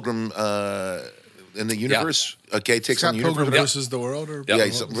Scott Pilgrim in the universe. Okay, takes Scott on the universe. Pilgrim Yep. versus the world, or Yep. Yeah,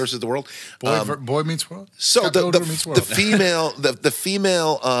 he's versus the world. Boy Meets World. So Scott the Pilgrim meets world. the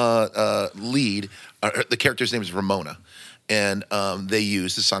female lead, the character's name is Ramona, and they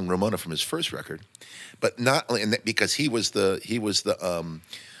used the song Ramona from his first record, but not only because he was the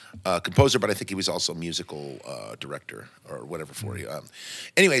composer, but I think he was also musical director or whatever for you.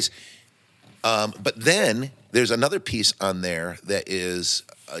 Anyways, but then there's another piece on there that is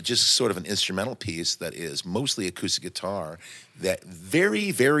just sort of an instrumental piece that is mostly acoustic guitar that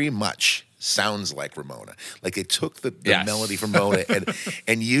very, very much sounds like Ramona. Like they took the Yes. melody from Ramona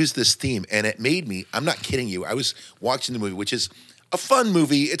and used this theme. And it made me, I'm not kidding you, I was watching the movie, which is a fun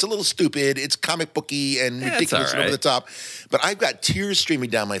movie. It's a little stupid. It's comic booky and Yeah, it's ridiculous and all over the right. top. But I've got tears streaming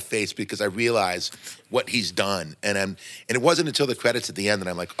down my face because I realize what he's done. And it wasn't until the credits at the end that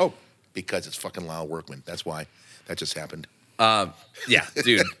I'm like, oh, because it's fucking Lyle Workman. That's why that just happened. Yeah,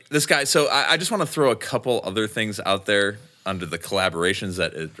 dude, this guy. So I just want to throw a couple other things out there under the collaborations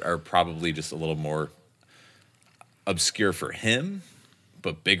that are probably just a little more obscure for him,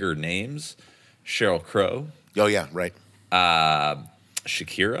 but bigger names. Sheryl Crow, Oh, yeah, right.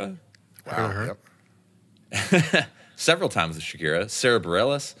 Shakira, Wow. Yep. several times with Shakira, Sarah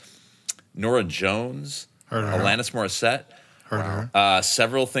Bareilles, Nora Jones, Heard of her. Alanis Morissette, Heard of her.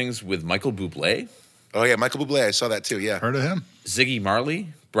 several things with Michael Bublé, Oh, yeah, Michael Bublé. I saw that too, yeah. Heard of him. Ziggy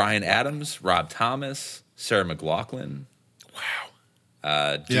Marley, Bryan Adams, Rob Thomas, Sarah McLachlan.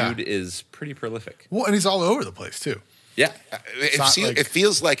 Wow. Dude Yeah. is pretty prolific. Well, and he's all over the place too. Yeah. It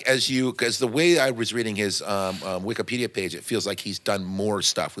feels like because the way I was reading his Wikipedia page, it feels like he's done more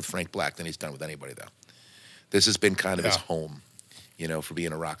stuff with Frank Black than he's done with anybody, though. This has been kind of his Yeah. home, for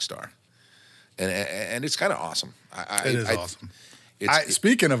being a rock star. And it's kind of awesome. It is awesome. It's,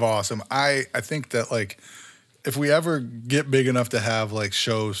 Speaking of awesome, I think that like if we ever get big enough to have like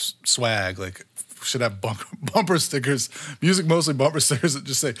show swag, like should have bumper stickers, music mostly bumper stickers that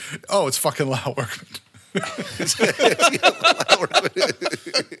just say, "Oh, it's fucking Lyle Workman."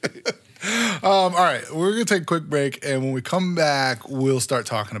 All right, we're gonna take a quick break, and when we come back, we'll start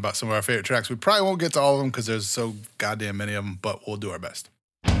talking about some of our favorite tracks. We probably won't get to all of them because there's so goddamn many of them, but we'll do our best.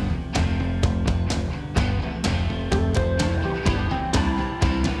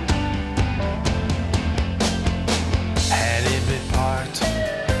 Had it been parked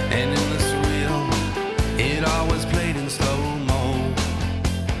and in the surreal, it always played in slow-mo.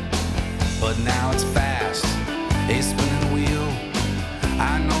 But now it's fast, a spinning wheel,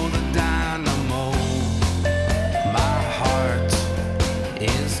 I know the dynamo. My heart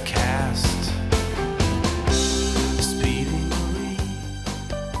is cast, speeding away.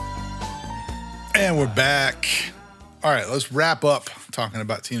 back. All right, let's wrap up talking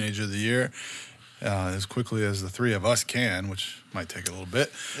about Teenager of the Year as quickly as the three of us can, which might take a little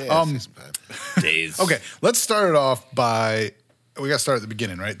bit. Yeah, it's bad. Days. Okay, let's start it off by, we got to start at the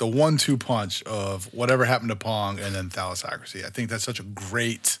beginning, right? The 1-2 punch of Whatever Happened to Pong and then Thalassocracy. I think that's such a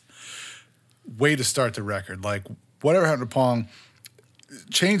great way to start the record. Like, Whatever Happened to Pong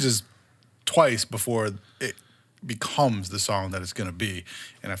changes twice before it becomes the song that it's going to be.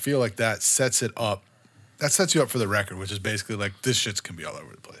 And I feel like that sets it up. That sets you up for the record, which is basically like, this shit's going to be all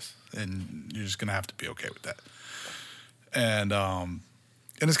over the place. And you're just going to have to be okay with that. And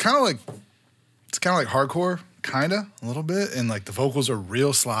it's kind of like hardcore, kind of, a little bit. And like the vocals are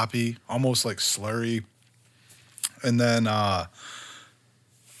real sloppy, almost like slurry. And then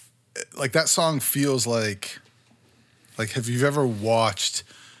like that song feels like have you ever watched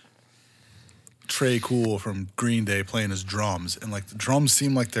Trey Cool from Green Day playing his drums, and like the drums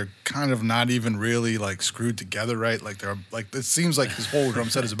seem like they're kind of not even really like screwed together right, like they're like, it seems like his whole drum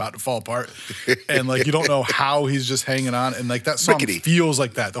set is about to fall apart, and like you don't know how he's just hanging on, and like that song Rickety. feels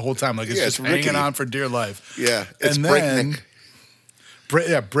like that the whole time, like it's Yeah, just it's hanging rickety. on for dear life. Yeah, it's and breakneck.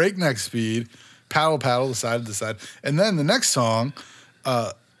 then breakneck speed, paddle the side to side, and then the next song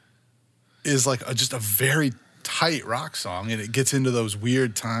is like just a very tight rock song, and it gets into those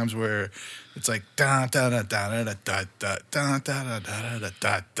weird times where it's like da da da da da da da da da da da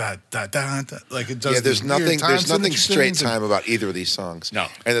da da da da, like it does. Yeah, there's these weird nothing. time There's nothing signature straight things, and- time about either of these songs. No.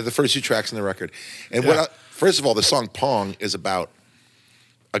 And they're the first two tracks in the record. And Yeah. first of all, the song "Pong" is about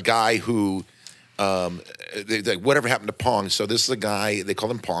a guy who, whatever happened to Pong. So this is a guy, they call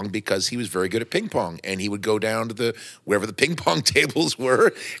him Pong because he was very good at ping pong, and he would go down to wherever the ping pong tables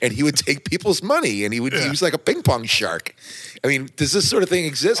were, and he would take people's money, and he was like a ping pong shark. I mean, does this sort of thing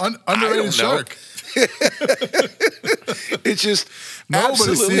exist? I underrated don't know. shark. It's just Nobody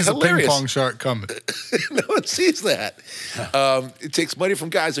absolutely sees hilarious. a ping pong shark coming. No one sees that. It takes money from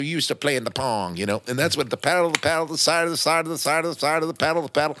guys who are used to playing the pong, you know, and that's what the paddle, the side of the side of the side of the side of the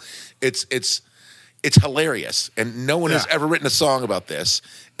paddle. It's hilarious, and no one has Yeah. ever written a song about this,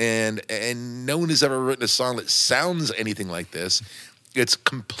 and no one has ever written a song that sounds anything like this. It's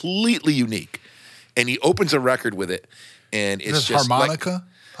completely unique, and he opens a record with it, and it's There's just harmonica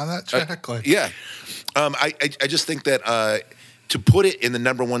on that track. Like, yeah. I just think that to put it in the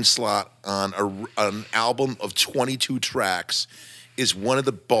number one slot on an album of 22 tracks is one of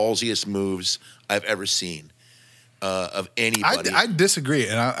the ballsiest moves I've ever seen of anybody. I disagree,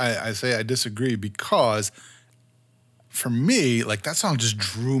 and I say I disagree because for me, like that song just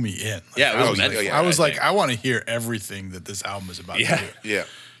drew me in. Like, Yeah, it was meant for I was it, I like, think. I want to hear everything that this album is about Yeah. to do. yeah.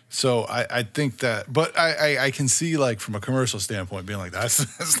 So I think that, but I can see like from a commercial standpoint being like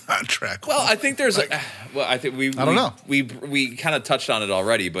that's not track. Well, I think there's I think I don't know. We kind of touched on it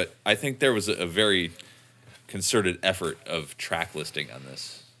already, but I think there was a very concerted effort of track listing on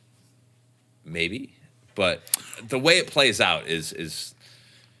this. Maybe, but the way it plays out is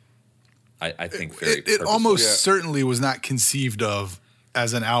I think very it purposeful. almost Yeah. certainly was not conceived of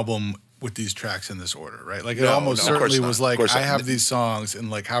as an album with these tracks in this order, right? Like it No, almost no, of course certainly not. was Of like, course I not. have these songs and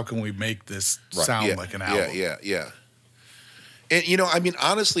like, how can we make this sound yeah, like an album? Yeah. And you know, I mean,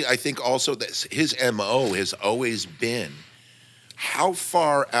 honestly, I think also that his MO has always been how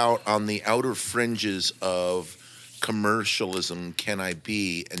far out on the outer fringes of commercialism can I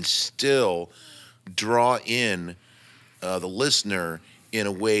be and still draw in the listener in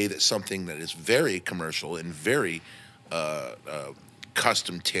a way that's something that is very commercial and very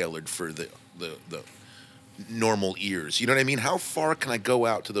custom tailored for the normal ears. You know what I mean? How far can I go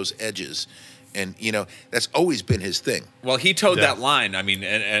out to those edges? And you know, that's always been his thing. Well, he towed Yeah. that line. I mean,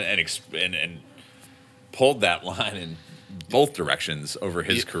 and pulled that line in both directions over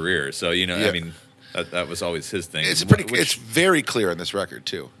his career. So you know, Yeah. I mean, that was always his thing. It's Which- it's very clear on this record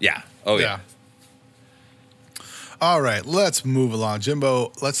too. yeah. Oh yeah. All right, let's move along.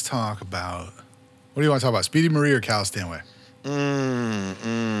 Jimbo, let's talk about, what do you want to talk about? Speedy Marie or Cal Stanway?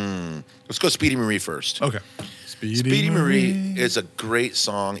 Let's go Speedy Marie first. Okay. Speedy Marie is a great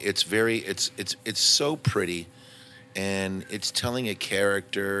song. It's so pretty, and it's telling a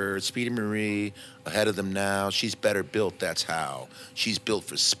character. Speedy Marie ahead of them now. She's better built. That's how. She's built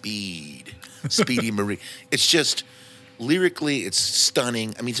for speed. Speedy Marie. It's just lyrically, it's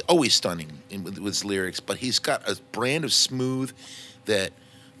stunning. I mean, it's always stunning with his lyrics, but he's got a brand of smooth that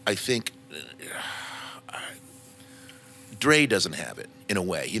I think Dre doesn't have it in a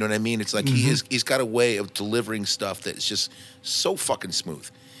way. You know what I mean? It's like he's got a way of delivering stuff that's just so fucking smooth.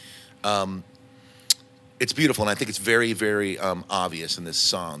 It's beautiful, and I think it's very, very obvious in this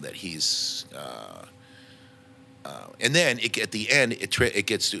song that he's And then at the end, it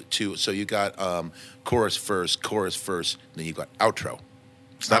gets to so you got chorus, verse, then you got outro.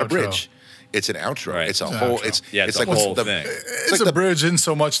 It's not a Outro. bridge. It's an outro. Right. It's a It's an whole. outro. It's a like whole the, thing. It's like a the- bridge in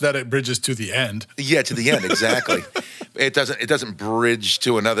so much that it bridges to the end. Yeah, to the end, exactly. It doesn't bridge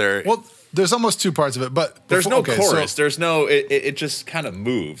to another. Well, there's almost two parts of it, but There's before- no okay, so- chorus. There's no. It just kind of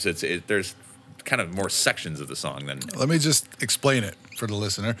moves. There's kind of more sections of the song than. Let me just explain it for the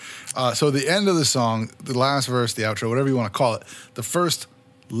listener. So the end of the song, the last verse, the outro, whatever you want to call it, the first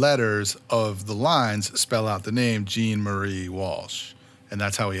letters of the lines spell out the name Jean Marie Walsh, and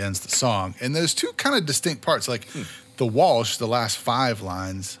that's how he ends the song. And there's two kind of distinct parts. Like the Walsh, the last 5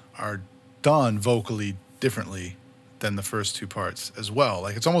 lines are done vocally differently than the first 2 parts as well.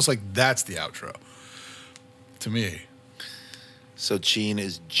 Like it's almost like that's the outro to me. So Jean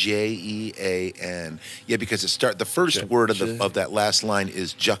is Jean. Yeah, because the first word of that last line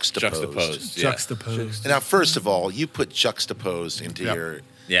is juxtaposed. Juxtaposed. Yeah. Juxtaposed. Now, first of all, you put juxtaposed into Yep. your.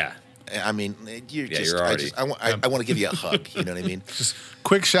 Yeah. I mean, you're Yeah, just. you're already- I want to give you a hug. You know what I mean? Just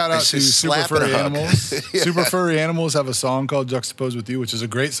quick shout out It's to just Super slap and a Furry hug. Animals. Yeah. Super Furry Animals have a song called Juxtaposed with You, which is a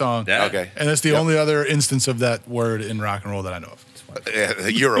great song. Yeah. Okay. And it's the Yep. only other instance of that word in rock and roll that I know of.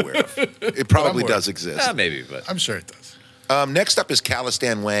 You're aware of. It probably aware. does exist. Maybe, but I'm sure it does. Next up is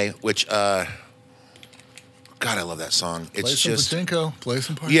Calistan Way, which, God, I love that song. Play It's some just, pachinko, play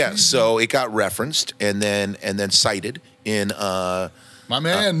some pachinko. yeah. So it got referenced and then cited in My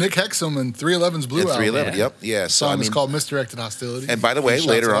man, Nick Hexum and 311's Blue Album. 311. Yeah. Yep, yeah. The So song I mean, is called Misdirected Hostility. and by the way, Shouts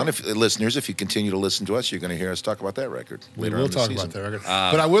later out. on, if listeners, if you continue to listen to us, you're going to hear us talk about that record. We later will on in the talk season. about that record.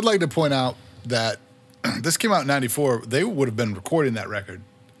 But I would like to point out that this came out in 94. They would have been recording that record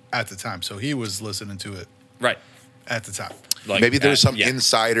at the time. So he was listening to it right. at the time. Like, Maybe there was some yeah.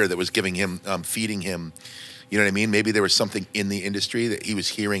 insider that was giving him, feeding him. You know what I mean? Maybe there was something in the industry that he was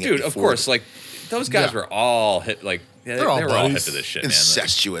hearing. Dude, it of before. course, like those guys Yeah. were all hip. Like yeah, They're all they were all hip buddies. to this shit, man.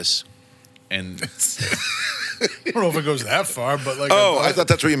 Incestuous. Like, and I don't know if it goes that far, but like. Oh, I thought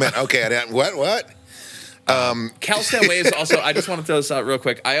that's what you meant. Okay, I didn't, what? Calistan Waves also. I just want to throw this out real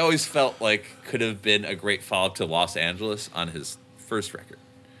quick. I always felt like could have been a great follow up to Los Angeles on his first record.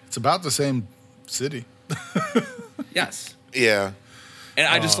 It's about the same city. Yes. Yeah. And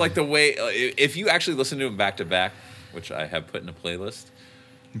I just like the way, if you actually listen to them back to back, which I have put in a playlist,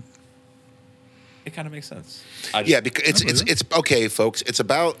 it kind of makes sense. Yeah, because it's okay, folks. It's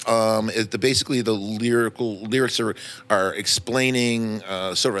about basically the lyrics are explaining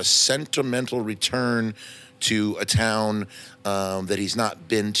sort of a sentimental return to a town that he's not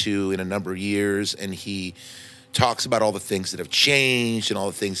been to in a number of years, and he talks about all the things that have changed and all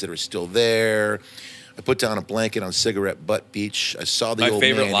the things that are still there. I put down a blanket on Cigarette Butt Beach. I saw the My old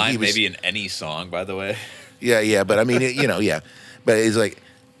favorite man. line, He was- maybe in any song, by the way. Yeah, but I mean, yeah. But it's like,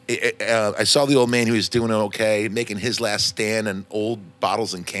 I saw the old man who was doing okay, making his last stand on old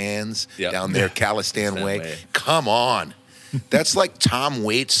bottles and cans Yep. down there, Calistan Calistan Way. Way. Come on. That's like Tom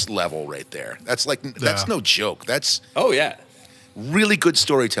Waits level right there. That's Yeah. no joke. That's Oh, yeah. really good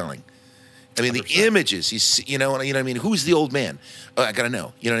storytelling. I mean, the 100%. images, you know what I mean? Who's the old man? Oh, I got to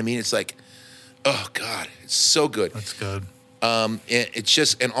know. You know what I mean? It's like, oh, God, it's so good. That's good. It's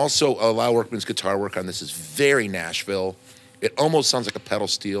just, and also Lyle Workman's guitar work on this is very Nashville. It almost sounds like a pedal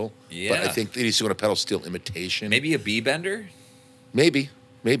steel, but I Yeah. think that he's doing a pedal steel imitation. Maybe a B-bender? Maybe.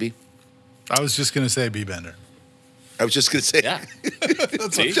 I was just going to say B-Bender. I was just gonna say, Yeah.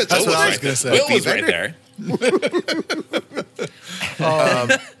 That's See? what I was right going to there. say. Will was right there.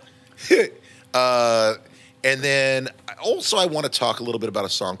 and then also I want to talk a little bit about a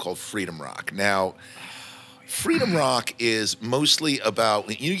song called Freedom Rock. Now, Freedom Rock is mostly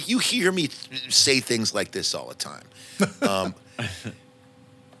about you hear me say things like this all the time.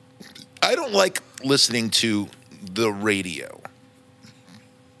 I don't like listening to the radio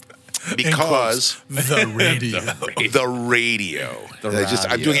because The radio. the radio. The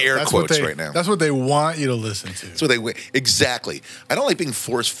I'm doing air That's what quotes they, right now. That's what they want you to listen to. That's what they exactly. I don't like being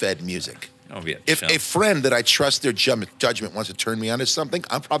force-fed music. Don't be a If chump. a friend that I trust their judgment wants to turn me on to something,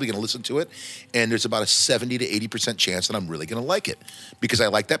 I'm probably going to listen to it, and there's about a 70 to 80% chance that I'm really going to like it because I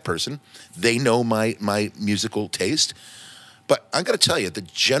like that person. They know my musical taste. But I'm going to tell you, the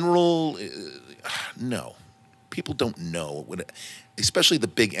general, no. People don't know, especially the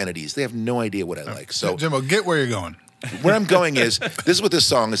big entities. They have no idea what I like. So Jimbo, get where you're going. where I'm going is, this is what this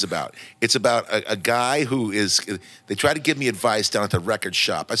song is about. It's about a guy who is, they try to give me advice down at the record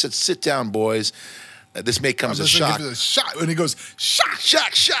shop. I said, sit down, boys. This may come as a This thing shock. gives it a shot. When he goes, shot.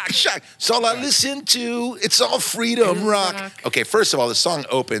 Shock. It's all I listen to. It's all freedom rock. Okay, first of all, the song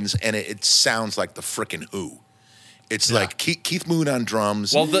opens and it sounds like the frickin' Who. It's like Keith Moon on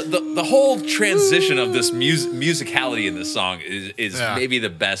drums. Well, the whole transition of this musicality in this song is maybe the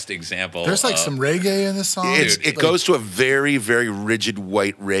best example. There's like some reggae in this song. It goes to a very, very rigid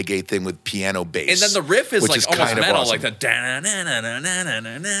white reggae thing with piano bass. And then the riff is which like almost kind of metal, awesome. like the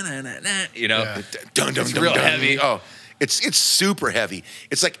da-na-na-na-na-na-na-na-na-na, you know. Yeah. Dun, dun, It's dun, real dun. heavy. Oh, it's super heavy.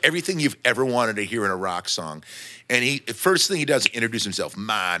 It's like everything you've ever wanted to hear in a rock song. And first thing he does, he introduces himself.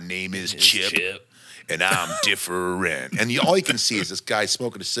 My name is Chip. And I'm different. And all you can see is this guy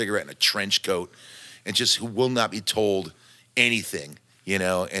smoking a cigarette in a trench coat and just who will not be told anything, you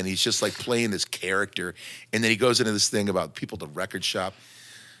know? And he's just like playing this character. And then he goes into this thing about people at the record shop.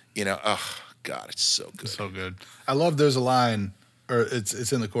 You know, oh, God, it's so good. So good. I love there's a line, or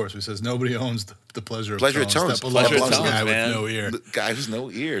it's in the chorus, which says, nobody owns the pleasure of Pleasure of tones. tones. That belongs Pleasure of to the tones, guy man. with no ear. The guy who's no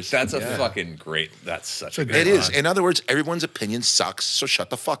ears. That's a Yeah. fucking great. That's such a It great It is. line. In other words, everyone's opinion sucks, so shut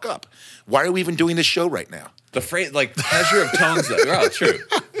the fuck up. Why are we even doing this show right now? The phrase, like, pleasure of tones, though. Oh, true.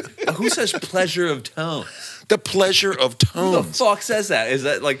 Who says pleasure of tones? The pleasure of Who the tones. fuck says that? Is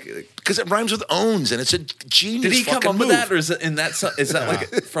that like, Because it rhymes with owns, and it's a genius did he come fucking up move. with that, or is that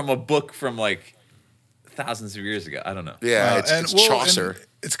like from a book from like thousands of years ago? I don't know. Yeah, it's Chaucer. and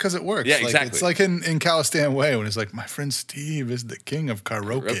it's because it works. Yeah, Like, exactly. It's like in Calistan Way when it's like, my friend Steve is the king of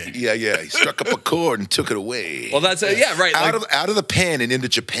karaoke. Yeah, he struck up a chord and took it away. Well, that's yeah, right. out Like, of the pen and into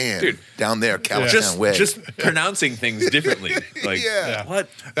Japan, Dude, down there, California Way. just pronouncing things differently. Like, Yeah. what?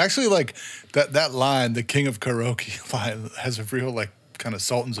 Actually, like that line, the king of karaoke line, has a real like kind of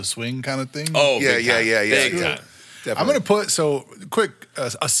Sultans of Swing kind of thing. Oh, Yeah, big yeah, time. yeah, yeah, Big yeah. time. Definitely. I'm gonna put quick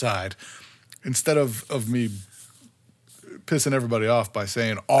aside, instead of me pissing everybody off by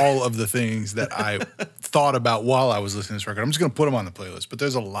saying all of the things that I thought about while I was listening to this record. I'm just gonna put them on the playlist, but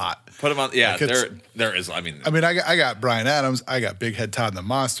there's a lot. Put them on. Yeah, Like, it's- there is. I mean, I mean, I got Bryan Adams, I got Big Head Todd and the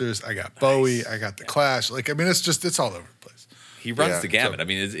Monsters, I got Bowie, I got the Clash. Like, I mean, it's all over the place. he runs Yeah, the gamut. I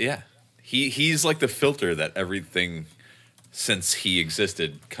mean, he's like the filter that everything since he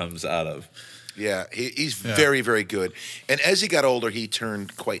existed comes out of. Yeah, he's very, very good. And as he got older, he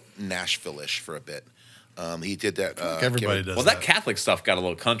turned quite Nashville-ish for a bit. He did that. Everybody does. Well, that Catholic stuff got a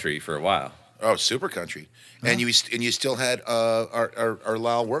little country for a while. Oh, super country. And you still had our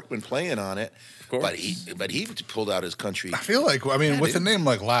Lyle Workman playing on it. course. But he pulled out his country. I feel like, I mean, with a name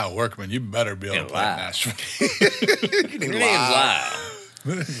like Lyle Workman, you better be able Yeah, to play Lyle. Nashville. Your name's Lyle.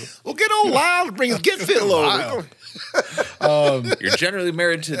 Well, get old Lyle to bring his get fiddle over. Lyle. You're generally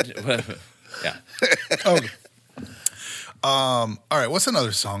married to. Yeah. Okay. All right, what's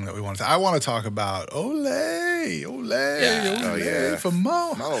another song that we want to? I want to talk about Ole, Yeah. Oh, yeah. from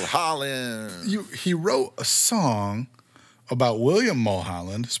Mo. Mulholland. He wrote a song about William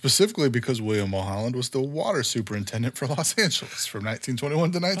Mulholland, specifically because William Mulholland was the water superintendent for Los Angeles from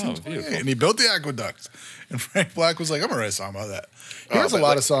 1921 to 1928, beautiful. and he built the aqueducts. And Frank Black was like, "I'm gonna write a song about that." He writes a but lot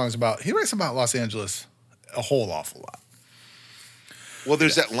like- of songs about. He writes about Los Angeles a whole awful lot. Well,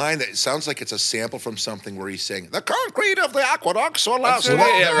 there's that line that sounds like it's a sample from something where he's saying, "The concrete of the aqueducts will last right.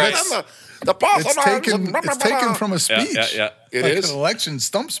 longer Yeah, right. than the Parthenon." It's taken from a speech. Yeah. It like is? an election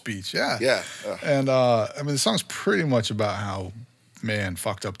stump speech. Yeah. Yeah. And I mean, the song's pretty much about how man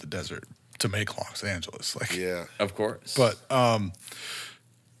fucked up the desert to make Los Angeles. Like, Yeah. Of course. But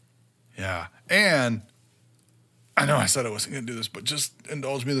yeah, and I know I said I wasn't gonna do this, but just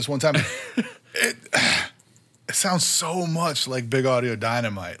indulge me this one time. It sounds so much like Big Audio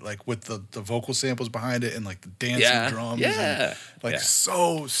Dynamite, like with the vocal samples behind it and like the dancing Yeah. drums. Yeah. And like Yeah.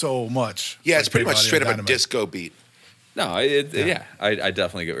 so much. Yeah, like it's pretty Big much Audio straight up a Dynamite. disco beat. No, yeah. I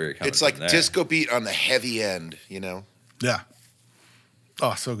definitely get where you're coming It's from like there. disco beat on the heavy end, you know? Yeah.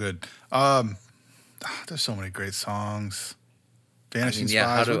 Oh, so good. There's so many great songs. Vanishing yeah,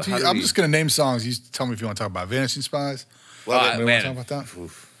 how Spies. do- What do how you- do I'm we- just gonna name songs. You tell me if you want to talk about Vanishing Spies. Love Uh, it. Anybody man. want to talk about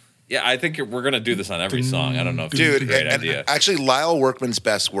that? Yeah, I think we're gonna do this on every song. I don't know if it's Dude, a great and idea. actually, Lyle Workman's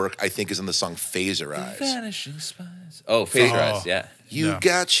best work, I think, is in the song Phaser Eyes. Vanishing spies. Oh, Phaser Oh. Eyes. Yeah. You Yeah.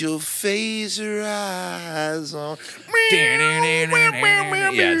 got your phaser eyes on.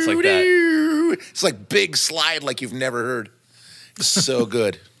 Yeah, it's like that. It's like big slide like you've never heard. So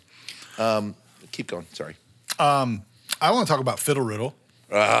good. Keep going. Sorry. I want to talk about Fiddle Riddle.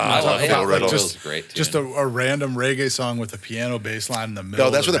 I love Fiddle Riddle. Riddle's great. Too. Just a random reggae song with a piano bass line in the middle. No,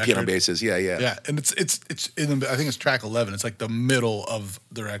 that's of where the piano record. bass is. Yeah, yeah. Yeah, and it's in the, I think it's track 11. It's like the middle of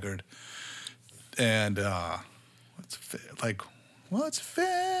the record. And what's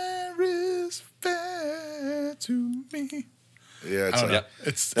fair is fair to me. Yeah, I it's don't know. Yeah.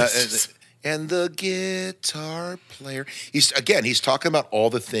 It's just- and the guitar player. He's talking about all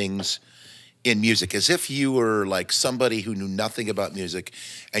the things in music, as if you were like somebody who knew nothing about music,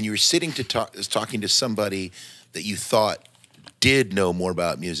 and you were sitting talking to somebody that you thought did know more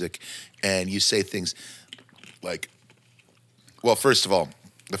about music, and you say things like, well, first of all,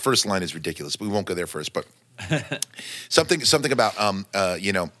 the first line is ridiculous. We won't go there first, but something about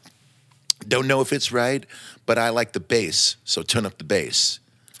don't know if it's right, but I like the bass, so turn up the bass.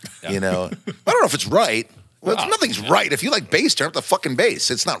 You know, I don't know if it's right. Well, nothing's right. If you like bass, turn up the fucking bass.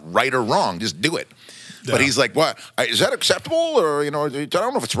 It's not right or wrong. Just do it. Yeah. But he's like, "What? Is that acceptable?" Or I don't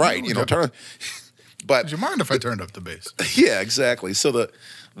know if it's right. Turn. But would you mind if I turned up the bass? Yeah, exactly. So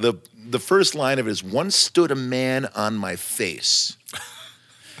the first line of it is, "Once stood a man on my face."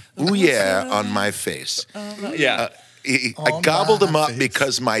 Ooh yeah, on my face. Yeah. I gobbled him up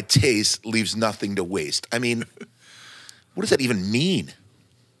because my taste leaves nothing to waste. I mean, what does that even mean?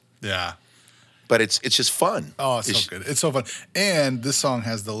 Yeah. But it's just fun. Oh, it's so good. It's so fun. And this song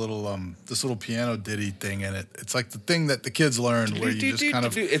has the little this little piano ditty thing in it. It's like the thing that the kids learn where you just kind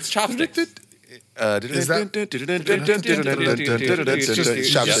of it's chopsticks. Is that? It's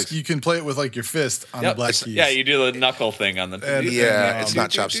just chopsticks. you can play it with like your fist on the black keys. Yeah, you do the knuckle thing on the. Yeah, it's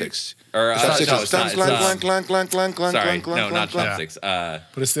not chopsticks. Or chopsticks. no, it's not. Sorry, no, not clank. chopsticks. But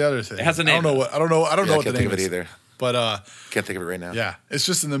it's the other thing. It has a name. I don't know what the name is. I can't think of it either. But can't think of it right now. Yeah, it's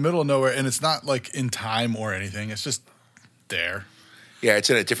just in the middle of nowhere, and it's not like in time or anything. It's just there. Yeah, it's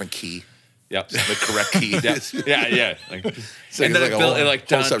in a different key. Yep, the correct key. yeah. Like, and then it like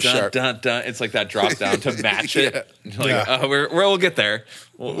dun dun. It's like that drop down to match it. Like, we'll get there.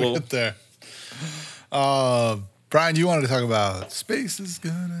 We'll get there. Brian, you wanted to talk about Space is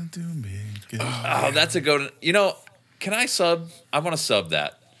Gonna Do Me Good. Oh, that's a go. Can I sub? I want to sub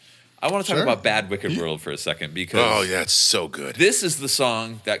that. I want to talk about Bad Wicked World for a second because it's so good. This is the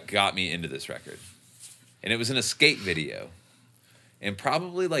song that got me into this record, and it was in a skate video, in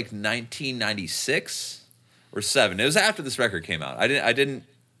probably like 1996 or 7. It was after this record came out. I didn't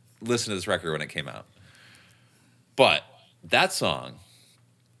listen to this record when it came out, but that song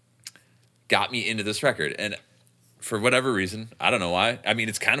got me into this record, and for whatever reason, I don't know why. I mean,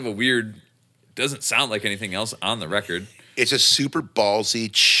 it's kind of a weird. Doesn't sound like anything else on the record. It's a super ballsy,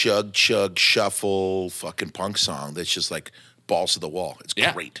 chug, shuffle, fucking punk song that's just like balls to the wall. It's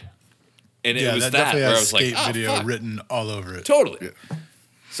great. And it was that that definitely where has I was like, skate video written all over it. Totally. Yeah.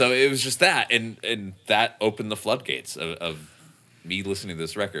 So it was just that, and that opened the floodgates of me listening to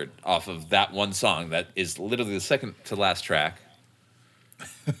this record off of that one song that is literally the second to last track.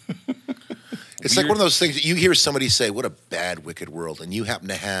 It's like one of those things that you hear somebody say, "What a bad, wicked world," and you happen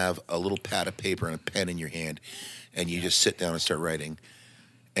to have a little pad of paper and a pen in your hand, and you just sit down and start writing,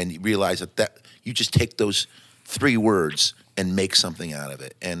 and you realize that you just take those 3 words and make something out of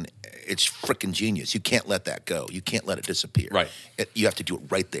it, and it's freaking genius. You can't let that go. You can't let it disappear. Right. You have to do it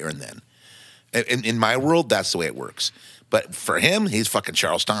right there and then. And in my world, that's the way it works. But for him, he's fucking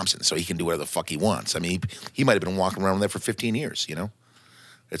Charles Thompson, so he can do whatever the fuck he wants. I mean, he might have been walking around there for 15 years, you know?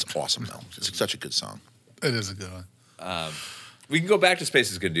 It's awesome, though. It's such a good song. It is a good one. We can go back to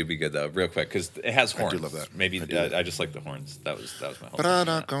Space is Gonna Do Be Good, though, real quick, because it has horns. I do love that. Maybe I just like the horns. That was my whole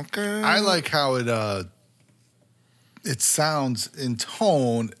thing. I like how it sounds in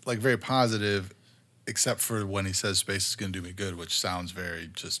tone like very positive, except for when he says "Space is gonna do me good," which sounds very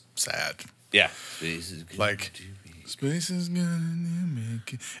just sad. Yeah, like "Space is gonna do me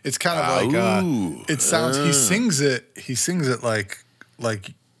good." It's kind of like it sounds. He sings it like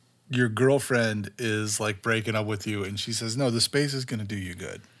your girlfriend is like breaking up with you, and she says, "No, the space is gonna do you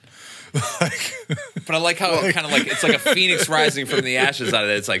good." But I like how it kind of like it's like a phoenix rising from the ashes out of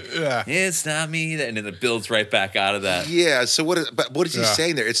it. It's like it's not me, and then it builds right back out of that. Yeah. So what is he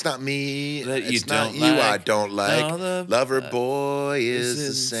saying there? It's not me. That it's you not don't you. like. I don't like. No, Lover boy is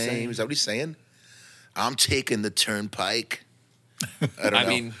the same. same. Is that what he's saying? I'm taking the turnpike. I don't know. I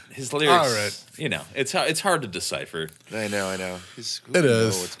mean, his lyrics. All right. You know, it's hard to decipher. I know. Who It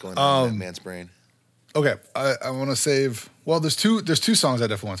knows is. what's going on in that man's brain? Okay, I want to save. Well, there's two songs I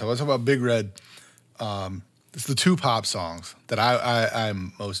definitely want to talk about. I want to talk about Big Red. It's the 2 pop songs that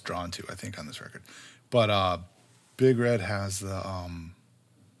I'm most drawn to, I think, on this record. But Big Red has the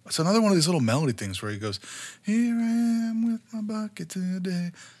it's another one of these little melody things where he goes, "Here I am with my bucket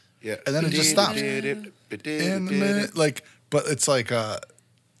today," Yeah. and then it just stops in a minute. Like, but it's like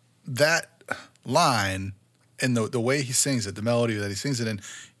that line and the way he sings it, the melody that he sings it in.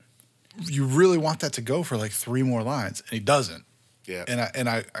 You really want that to go for like 3 more lines, and he doesn't. Yeah. And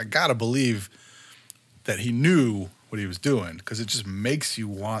I gotta believe that he knew what he was doing, because it just makes you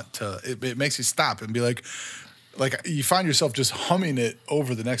want to. It makes you stop and be like you find yourself just humming it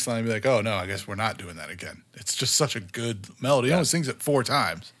over the next line and be like, oh no, I guess we're not doing that again. It's just such a good melody. He only sings it 4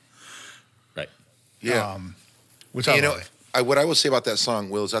 times. Right. Yeah. Which I love. what I will say about that song,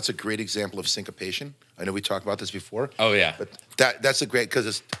 Will, is that's a great example of syncopation. I know we talked about this before. Oh, yeah. But that's a great because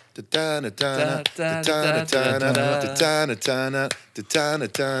it's I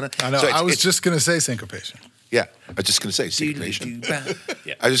I know. I was just gonna say syncopation. yeah. I was just gonna say syncopation.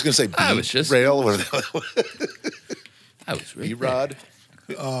 Yeah. I was just gonna say I was just- rail or I was B rod.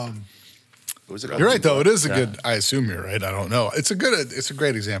 What was it called? You're right, though. It is a good. I assume you're right. I don't know. It's a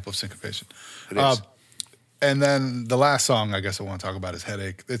great example of syncopation. It is. And then the last song I guess I want to talk about is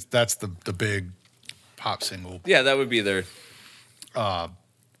 "Headache." That's the big pop single. Yeah, that would be their.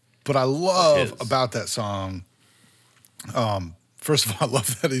 But I love His. about that song. First of all, I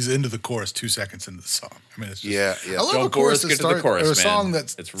love that he's into the chorus 2 seconds into the song. I mean, it's just, Yeah. I love Don't a chorus get that to the starts chorus, or a man. song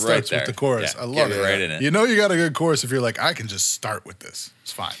that It's right starts there. with the chorus. Yeah. I love Get it. right in it. You know, you got a good chorus if you're like, I can just start with this.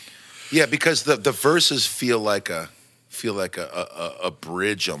 It's fine. Yeah, because the verses feel like a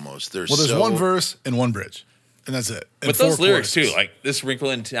bridge almost. There's Well, there's one verse and one bridge, and that's it. And But those 4 lyrics choruses. too, like "This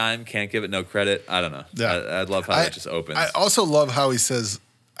wrinkle in time, can't give it no credit." I don't know. Yeah. I love how that just opens. I also love how he says,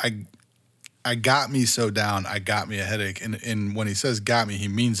 I got me so down, I got me a headache. And when he says got me, he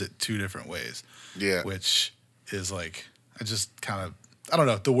means it 2 different ways. Yeah. Which is like, I just kind of, I don't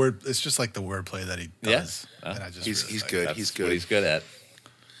know, the word, it's just like the wordplay that he does. Yeah. And I just He's really like good. That's He's what good. he's good at.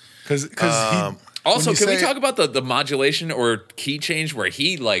 Because Also, can we talk about the modulation or key change where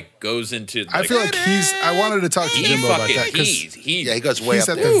he like goes into? I feel like I wanted to talk to he Jimbo about fucking that because Yeah, he goes way he's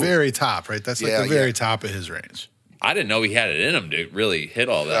up at there. the very top, right? That's like Yeah, the very yeah. top of his range. I didn't know he had it in him to really hit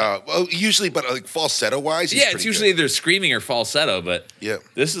all that. Well, usually, but like falsetto wise, Yeah, it's usually either screaming or falsetto, but Yeah.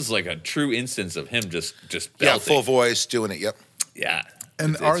 this is like a true instance of him just belting. yeah, full voice doing it. Yep. Yeah,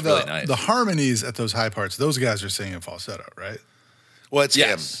 And it's are really nice. the harmonies at those high parts? Those guys are singing falsetto, right? Well, it's him.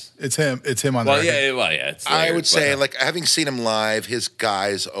 yes. It's him. It's him on the Well, record. yeah. It's I layered, would say, but, like having seen him live, his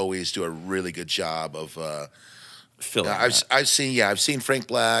guys always do a really good job of. filling I've seen Frank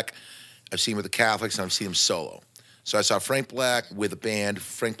Black, I've seen him with the Catholics, and I've seen him solo. So I saw Frank Black with a band,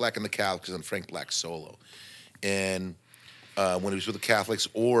 Frank Black and the Catholics, and Frank Black solo. And when he was with the Catholics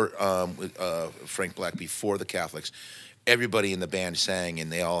or with Frank Black before the Catholics, everybody in the band sang,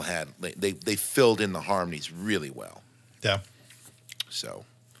 and they all had they filled in the harmonies really well. Yeah. So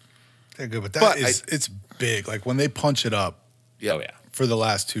They're good, but But it's big. Like when they punch it up yeah, Oh yeah. for the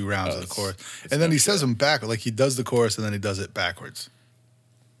last 2 rounds of the it's- chorus, it's and then no he says joke. them back. Like he does the chorus and then he does it backwards.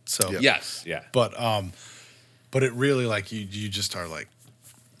 So Yeah. Yes. Yeah. but it really like you just are like,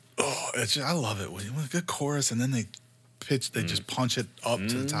 oh, it's just, I love it when you want a good chorus and then they just punch it up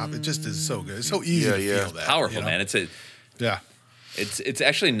to the top. It just is so good. It's so easy Yeah, to yeah. feel that. Powerful, you know? man. Yeah. It's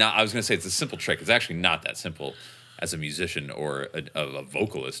actually not. I was gonna say it's a simple trick. It's actually not that simple as a musician or a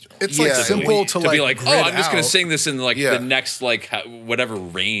vocalist. It's like Specifically, simple to be like like, oh, I'm grid just gonna out. sing this in like Yeah. the next like whatever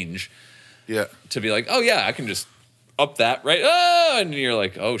range. yeah. To be like, oh yeah, I can just up that right. Oh, and you're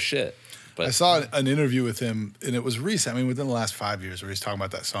like, oh shit. But I saw an interview with him, and it was recent. I mean, within the last 5 years, where he's talking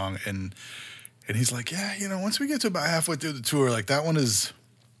about that song, and he's like, "Yeah, once we get to about halfway through the tour, like that one's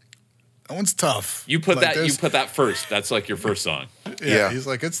tough." you put Like, that that first. That's like your first song Yeah. He's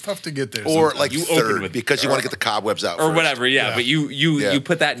like, it's tough to get there. Or sometimes." like You open third with- because you want to get the cobwebs out or first. whatever. Yeah, Yeah. but you Yeah.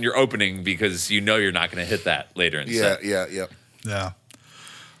 put that in your opening because you know you're not gonna hit that later in the Yeah, set. yeah. yeah.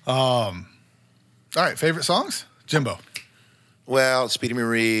 All right, favorite songs, Jimbo. Well, Speedy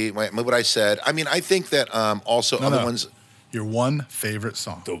Marie, what I said. I mean, I think that also No, other no. ones. Your one favorite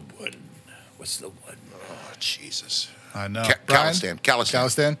song. The one. What's the one? Oh, Jesus. I know. Calistan. Calistan.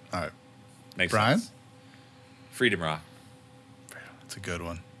 Calistan. All right, Makes Brian? sense. Freedom Rock. that's a good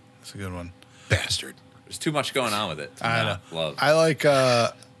one. That's a good one. Bastard. There's too much going on with it. to I know. not love. I like.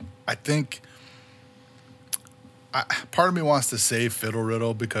 I think. Part of me wants to say Fiddle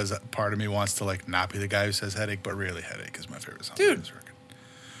Riddle because part of me wants to like not be the guy who says Headache, but really Headache is my favorite song. Dude. on this record.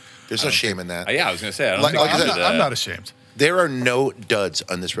 There's no shame in that. Yeah, I was gonna say. I don't Like- think like I I said, should, I'm not ashamed. There are no duds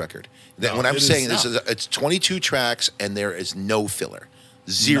on this record. No, When I'm it is saying this not. it's 22 tracks and there is no filler.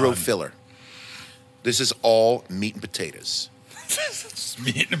 Zero None. filler. This is all meat and potatoes. Just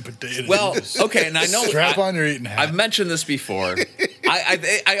meat and potatoes. Well, okay, and I know Strap on your eating hat. I've mentioned this before.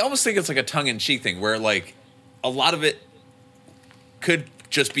 I almost think it's like a tongue in cheek thing where like a lot of it could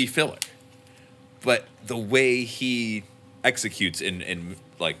just be filler, but the way he executes and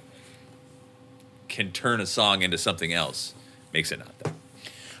like can turn a song into something else makes it not that.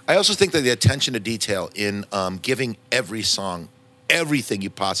 I also think that the attention to detail in giving every song everything you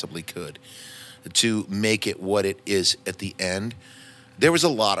possibly could to make it what it is at the end. There was a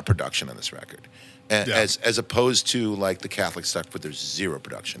lot of production on this record, Yeah. as opposed to like the Catholic stuff, where there's zero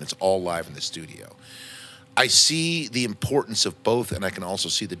production. It's all live in the studio. I see the importance of both, and I can also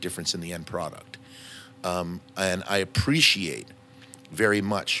see the difference in the end product. and I appreciate very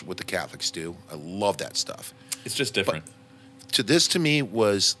much what the Catholics do. I love that stuff. It's just different. To me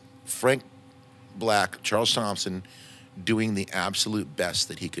was Frank Black, Charles Thompson, doing the absolute best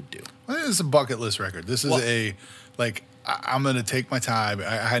that he could do. Well, this is a bucket list record. This is I'm going to take my time.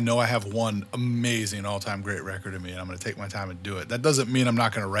 I know I have one amazing all-time great record in me, and I'm going to take my time and do it. That doesn't mean I'm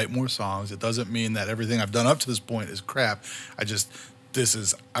not going to write more songs. It doesn't mean that everything I've done up to this point is crap. I'm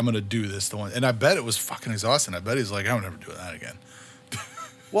going to do this the one. And I bet it was fucking exhausting. I bet he's like, I'm never doing that again.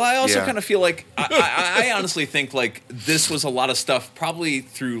 Well, I also Yeah. kind of feel like I honestly think like this was a lot of stuff probably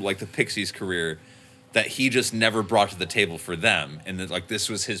through like the Pixies' career that he just never brought to the table for them, and that like this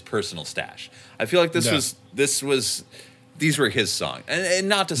was his personal stash. I feel like these were his songs, and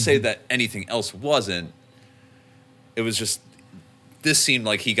not to say that anything else wasn't. It was just this seemed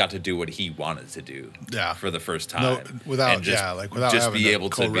like he got to do what he wanted to do, for the first time, without just having be to able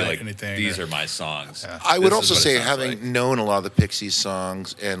to be co-write like, anything these are my songs. Yeah. I would This is also what it say, sounds having like. known a lot of the Pixies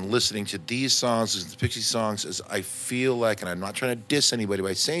songs and listening to these songs, the Pixies songs, is I feel like, and I'm not trying to diss anybody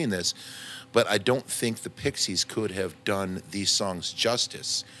by saying this, but I don't think the Pixies could have done these songs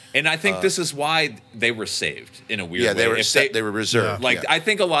justice. And I think this is why they were saved in a weird way. Yeah, they were If they were reserved. Like, yeah. I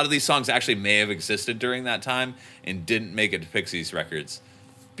think a lot of these songs actually may have existed during that time and didn't make it to Pixies records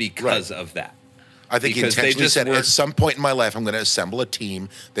because of that. I think he because they intentionally just said, at weren't- some point in my life, I'm going to assemble a team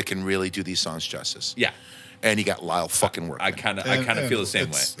that can really do these songs justice. Yeah. And he got Lyle fucking Workman. I kind of feel the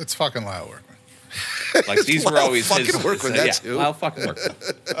same way. It's fucking Lyle Workman. Like, these were Lyle always fucking his. Workman, yeah, that's who. Lyle fucking Workman.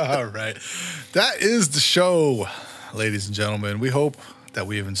 All right. That is the show, ladies and gentlemen. We hope that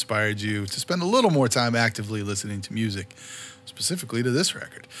we have inspired you to spend a little more time actively listening to music, specifically to this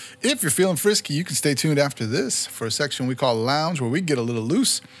record. If you're feeling frisky, you can stay tuned after this for a section we call Lounge, where we get a little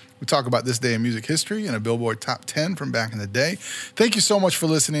loose. We talk about this day in music history and a Billboard Top 10 from back in the day. Thank you so much for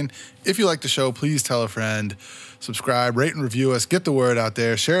listening. If you like the show, please tell a friend. Subscribe, rate, and review us. Get the word out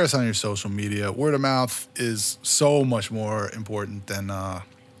there. Share us on your social media. Word of mouth is so much more important than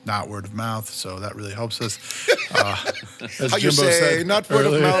not word of mouth, so that really helps us. As How you Jimbo say, said not word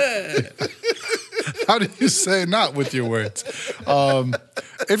of earlier. mouth? How do you say not with your words?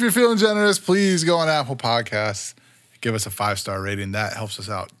 If you're feeling generous, please go on Apple Podcasts. Give us a 5-star rating. That helps us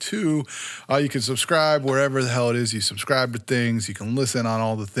out too. You can subscribe wherever the hell it is you subscribe to things. You can listen on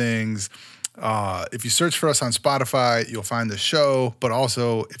all the things. If you search for us on Spotify, you'll find the show. But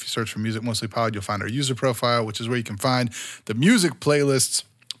also, if you search for Music Mostly Pod, you'll find our user profile, which is where you can find the music playlists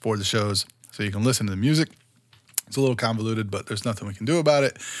for the shows. So you can listen to the music. It's a little convoluted, but there's nothing we can do about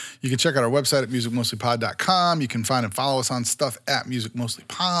it. You can check out our website at musicmostlypod.com. You can find and follow us on stuff at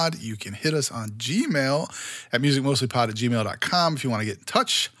musicmostlypod. You can hit us on Gmail at musicmostlypod@gmail.com if you want to get in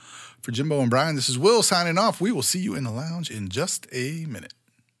touch. For Jimbo and Brian, this is Will signing off. We will see you in the lounge in just a minute.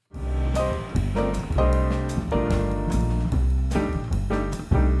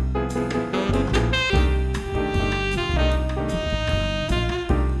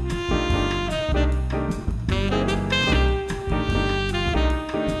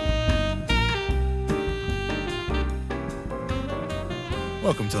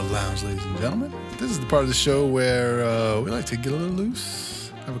 Welcome to the lounge, ladies and gentlemen. This is the part of the show where we like to get a little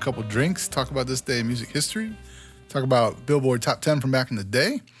loose, have a couple drinks, talk about this day in music history, talk about Billboard Top 10 from back in the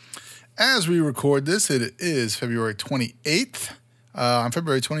day. As we record this, it is February 28th. On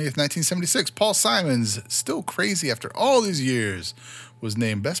February 28th, 1976, Paul Simon's Still Crazy After All These Years was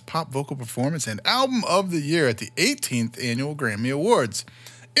named Best Pop Vocal Performance and Album of the Year at the 18th Annual Grammy Awards.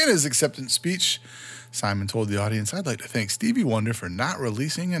 In his acceptance speech, Simon told the audience, "I'd like to thank Stevie Wonder for not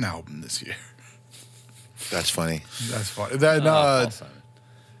releasing an album this year." That's funny. That's funny. That, Paul Simon.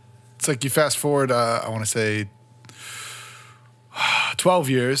 it's like you fast forward, I want to say, 12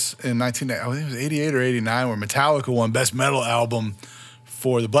 years in I think it was 88 or 89, where Metallica won Best Metal Album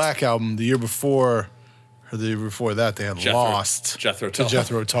for the Black Album. The year before, or the year before that, they had lost Jethro to Tull.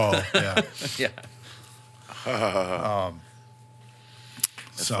 Jethro Tull. Yeah. Yeah.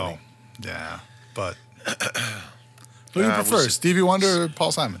 So, yeah. But who do you prefer, we'll see. Stevie Wonder or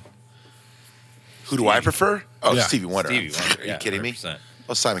Paul Simon? Who do I prefer? Oh, Yeah. Stevie Wonder. Stevie Wonder. Are you kidding me? 100%.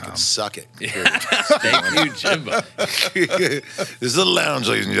 Oh, Simon can suck it. Thank you, Jimbo. This is the lounge,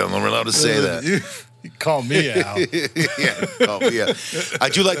 ladies and gentlemen. We're allowed to say that. You call me out. Yeah. I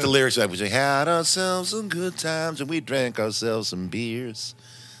do like the lyrics. We had ourselves some good times and we drank ourselves some beers.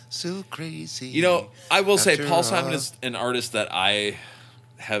 So crazy. You know, I will say After Paul Simon all. is an artist that I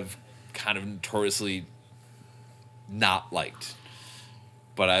have kind of notoriously not liked.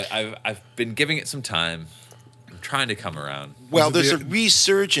 But I've been giving it some time. I'm trying to come around. Well, Was it there's the- a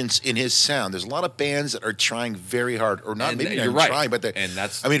resurgence in his sound. There's a lot of bands that are trying very hard, or not And maybe you're not right. trying, but And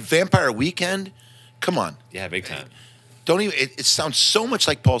that's- I mean, Vampire Weekend Come on. Yeah, big time. Don't even. It sounds so much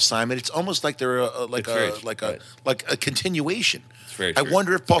like Paul Simon. It's almost like they're like It's very a true, like right. a like a continuation. It's very I true.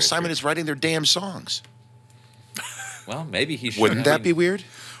 wonder if It's Paul very Simon true. is writing their damn songs. Well, maybe he should. Wouldn't that be weird?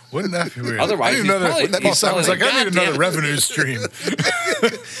 Wouldn't that be weird? Otherwise, I need he's another. probably- Paul he's Simon's probably like, I like, need "God another damn it." revenue stream.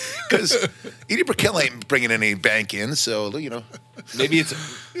 Because Edie Brickell ain't bringing any bank in, so you know. Maybe it's.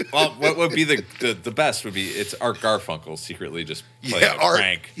 Well, what would be the best would be it's Art Garfunkel secretly just playing a Art.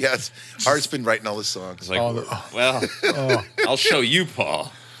 prank. Yes, Art's been writing all the songs. It's like, Oh, the- well, I'll show you,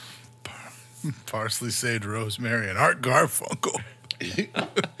 Paul. Parsley, sage, rosemary, and Art Garfunkel.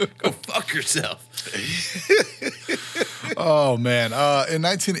 Go fuck yourself. Oh man! In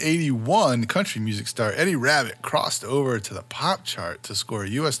 1981, country music star Eddie Rabbitt crossed over to the pop chart to score a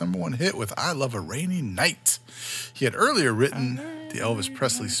U.S. #1 hit with "I Love a Rainy Night." He had earlier written the Elvis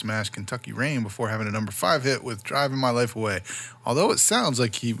Presley smash "Kentucky Rain" before having a #5 hit with "Driving My Life Away." Although it sounds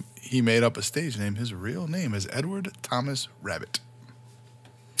like he made up a stage name, his real name is Edward Thomas Rabbitt.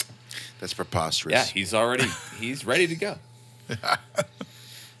 That's preposterous. Yeah, he's ready to go.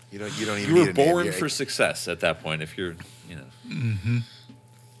 You don't even. You need were a name born yet. for success at that point. If you're,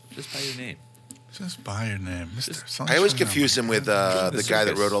 just by your name. Just by your name, Mr. Sunshine. I always confuse him with the the guy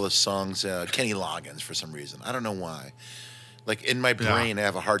that circus. wrote all the songs, Kenny Loggins, for some reason. I don't know why. Like in my brain, I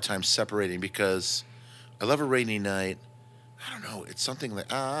have a hard time separating because I love a rainy night. I don't know. It's something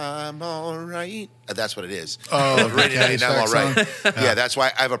like I'm all right. That's what it is. Oh, I love a rainy okay, night. I'm all sex right. song. Yeah, that's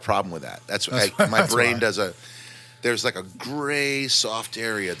why I have a problem with that. That's why my that's brain why. does a. There's like a gray, soft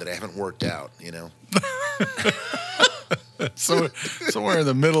area that I haven't worked out. You know. So, somewhere in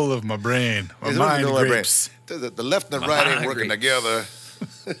the middle of my brain, my It's in the mind middle of my brain. grapes. The left and the right ain't working grapes. together.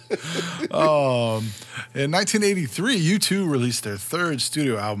 In 1983, U2 released their third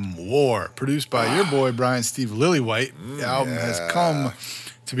studio album, War, produced by your boy Brian Steve Lillywhite. The album has come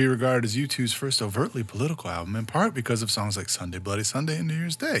to be regarded as U2's first overtly political album, in part because of songs like Sunday Bloody Sunday and New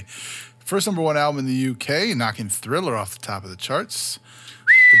Year's Day. First #1 album in the UK, knocking Thriller off the top of the charts.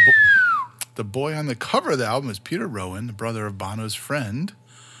 The boy on the cover of the album is Peter Rowan, the brother of Bono's friend.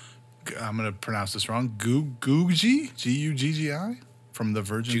 I'm going to pronounce this wrong. Gugi? G-U-G-G-I? From the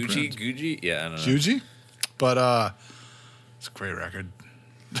Virgin Prince. Gucci? Yeah, I don't know. Juji, but it's a great record.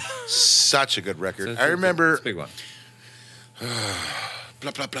 Such a good record. It's I remember. It's a big one. Blop,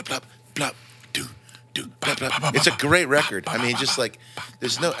 blop, blop, blop, blop, do, blop, blop. It's a great record. I mean, just like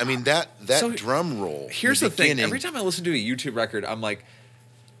there's no. I mean that So, drum roll. in Here's the thing. beginning- Every time I listen to a YouTube record, I'm like,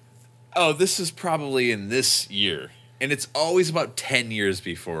 oh, this is probably in this year. And it's always about 10 years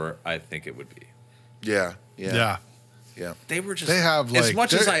before I think it would be. Yeah, yeah, yeah. They were just. They have, as like,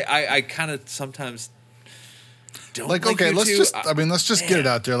 much as they're- I kind of sometimes don't Like, okay, let's U2, just. I mean, let's just get it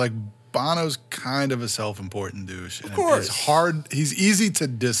man. out there. Like, Bono's kind of a self-important douche. Of course. he's hard. He's easy to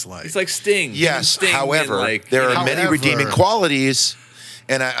dislike. It's like Sting. Yes. Sting and, However, like, there you are know, many However- redeeming qualities,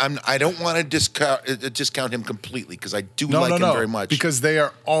 and I don't want to discount him completely because I do like him very much. because they've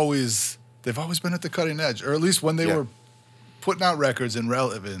always been at the cutting edge, or at least when they Yeah. were putting out records and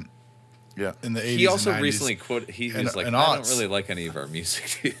relevant yeah, in the 80s. He also and 90s. recently quoted. He and- was like, and I don't aughts. really like any of our music.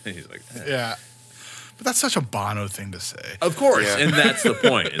 He's like, eh. Yeah, but that's such a Bono thing to say. Of course, Yeah. and that's the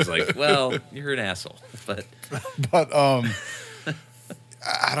point. It's like, well, you're an asshole, but But I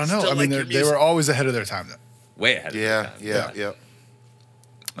don't know. Still I mean, like your they music. were always ahead of their time. Though. way ahead. yeah, of their time.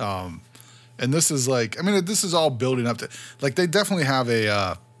 yeah. And this is like, I mean, this is all building up to, like, they definitely have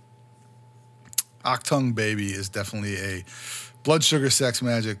a, Octung Baby is definitely a Blood Sugar Sex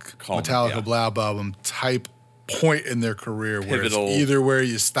Magic Calm, Metallica yeah. Blab album type point in their career where it's Pivotal. either where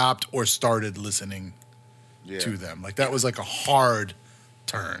you stopped or started listening Yeah. to them. Like, that was like a hard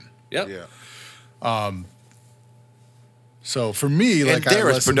turn. Yep. Yeah. So for me, like, And there I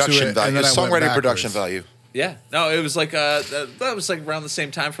is listened to production it, value, and then I went songwriting production backwards. value. Yeah. No, it was like that was like around the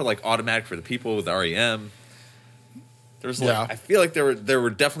same time for like Automatic for the People with REM. There was like Yeah. I feel like there were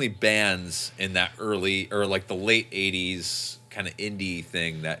definitely bands in that early or like the late '80s kind of indie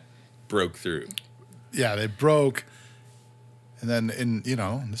thing that broke through. Yeah, they broke. And then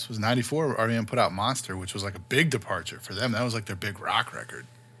this was 94, REM put out Monster, which was like a big departure for them. That was like their big rock record.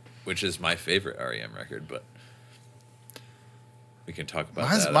 Which is my favorite REM record, but we can talk about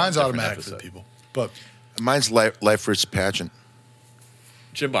Mine's, that. on a mine's different Automatic for the episode. People. But Mine's Life Rich Pageant.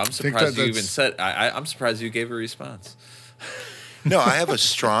 Jimbo, I'm think surprised that you even that's- said. I'm surprised you gave a response. No, I have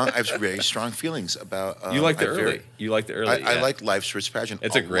very strong feelings about. You like the I early. very- You like the early. I yeah. like Life's Rich Pageant.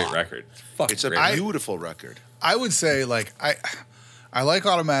 It's a great lot. record. It's fucking It's a great. beautiful record. I would say, like, I like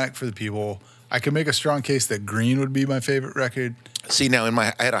Automatic for the People. I can make a strong case that Green would be my favorite record. See, now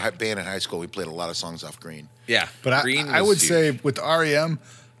I had a band in high school. We played a lot of songs off Green. Yeah, But Green I was would huge. say with REM,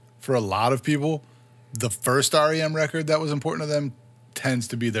 for a lot of people, the first REM record that was important to them tends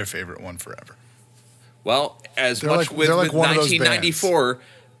to be their favorite one forever. Well, as They're much like- with they're like one of those 1994,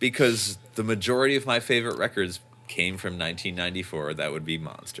 because the majority of my favorite records came from 1994. That would be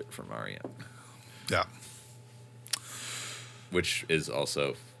Monster from REM, Yeah. which is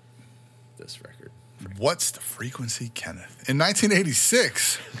also this record. What's the frequency, Kenneth? In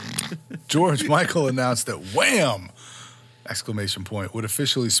 1986, George Michael announced that Wham! Would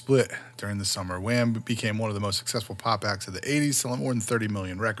officially split during the summer. Wham! Became one of the most successful pop acts of the 80s, selling more than 30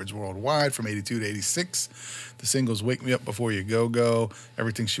 million records worldwide from 82 to 86. The singles Wake Me Up Before You Go Go,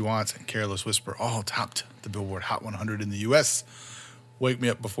 Everything She Wants, and Careless Whisper all topped the Billboard Hot 100 in the U.S. Wake Me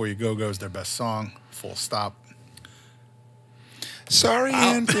Up Before You Go Go is their best song, full stop. Sorry,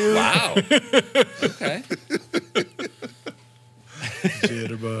 Andrew. Wow. Okay.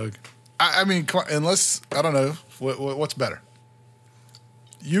 Jitterbug. I mean, come on, unless, I don't know, what's better?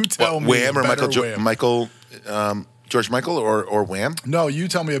 You tell me. Wham a or better Wham. George Michael or Wham? No, you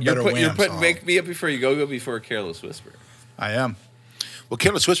tell me a better You're Wham putting song. Make Me Up Before You Go Go before Careless Whisper. I am. Well,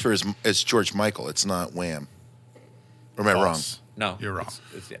 Careless Whisper is George Michael. It's not Wham. Or am I wrong? False. No. You're wrong.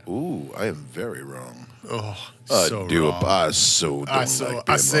 It's yeah. Ooh, I am very wrong. Oh, I so do. wrong. I so don't I like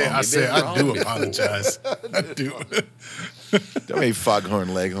being say, wrong. I do apologize. I do. Don't make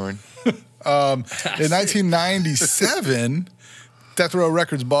Foghorn Leghorn. In 1997, Death Row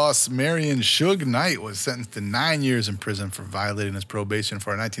Records boss Marion Suge Knight was sentenced to 9 years in prison for violating his probation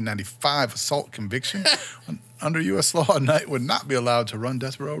for a 1995 assault conviction. Under U.S. law, Knight would not be allowed to run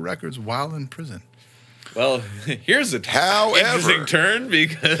Death Row Records while in prison. Well, here's a However- interesting turn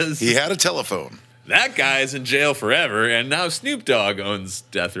because He had a telephone. that guy's in jail forever, and now Snoop Dogg owns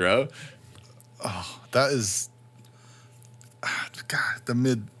Death Row. That is, God, the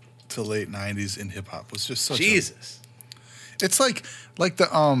mid to late 90s in hip hop was just such Jesus. It's like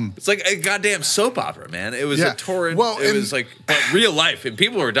the It's like a goddamn soap opera, man. It was Yeah. a torrent. Well, it and- was like but real life, and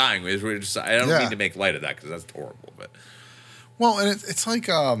people were dying. I don't Yeah. mean to make light of that because that's horrible. But Well, and it's like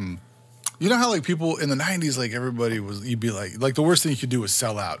you know how like people in the 90s, like everybody was, you'd be like the worst thing you could do was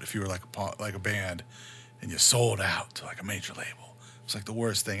sell out if you were like a band and you sold out to like a major label. It's like the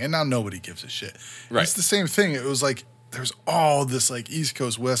worst thing. And now nobody gives a shit. Right. It's the same thing. It was like there's all this like East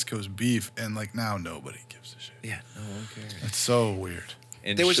Coast, West Coast beef, and like now nobody gives a shit. yeah, no one cares. It's so weird.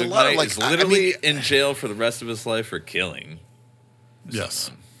 And There was a Suge lot of, Knight like, is I literally mean- in jail for the rest of his life for killing. Yes.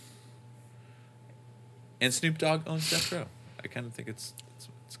 someone. And Snoop Dogg owns Death Row. I kind of think it's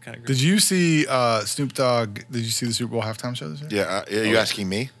kind of great. Did you see Snoop Dogg? Did you see the Super Bowl halftime show this year? Yeah, are you asking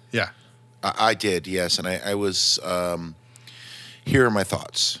me? Yeah. I did, yes. And I was, here are my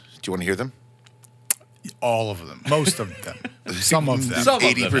thoughts. Do you want to hear them? All of them. Most of them. Some of them. Some of them,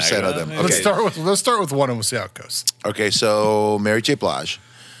 80% of them. actually. Okay. Let's start with one and we'll see how it goes. Okay, so Mary J. Blige.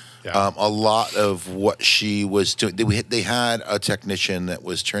 Yeah. A lot of what she was doing, they had a technician that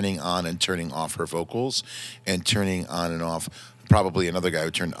was turning on and turning off her vocals and turning on and off, probably another guy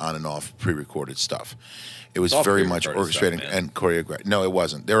who turned on and off pre-recorded stuff. It was all very much pre-recorded orchestrating stuff, man. and choreographed. No, it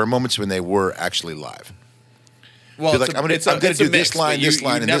wasn't. There were moments when they were actually live. Well, Be like, I'm going to do this mix, line, but this you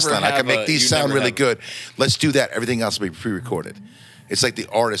line, and this never line. I can have make these you sound never really have- good. Let's do that. Everything else will be pre-recorded. It's like the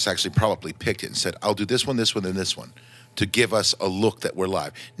artist actually probably picked it and said, I'll do this one, and this one to give us a look that we're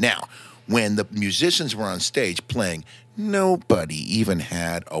live. Now, when the musicians were on stage playing, nobody even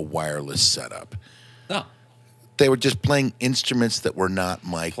had a wireless setup. No, They were just playing instruments that were not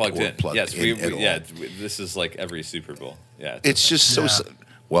mic'd plugged or in. plugged Yes, in at all. yeah. This is like every Super Bowl. Yeah, It's just so... Yeah.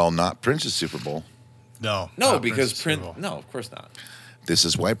 Well, not Prince's Super Bowl. No. no, not because Super Prince. Bowl. No, of course not. This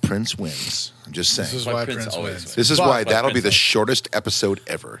is why Prince wins. I'm just saying. This is Why why Prince Prince always wins. wins. This is But- why that'll be the Prince- shortest episode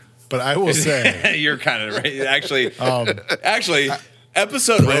ever. But I will say, You're kind of right. Actually,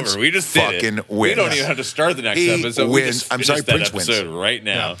 episode Prince over. We just did fucking it. We don't wins. even have to start the next He episode. We wins. just I'm sorry, finished that Prince wins. episode right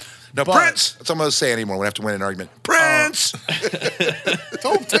now. No, But- Prince. That's all I'm going to say anymore. We have to win an argument. Prince.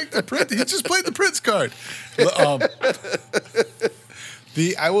 don't take the Prince. He just played the Prince card.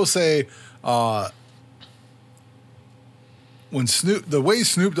 I will say, when the way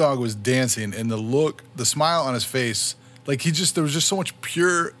Snoop Dogg was dancing and the smile on his face, like there was just so much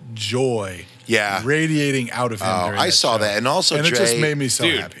pure joy, Yeah. radiating out of him. Oh, during I saw show. that. And also and it just Dre- made me so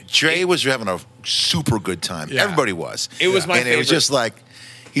Dude, happy. Dre was having a super good time. Yeah. Everybody was. It was my And it was favorite. just like,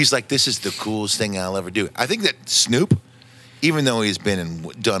 he's like, this is the coolest thing I'll ever do. I think that Snoop, even though he's been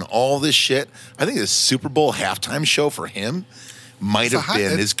and done all this shit, I think the Super Bowl halftime show for him might It's a have hi-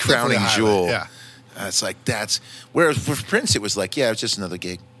 been his it's definitely crowning a highlight, jewel. yeah. It's like, whereas for Prince, it was like, yeah, it's just another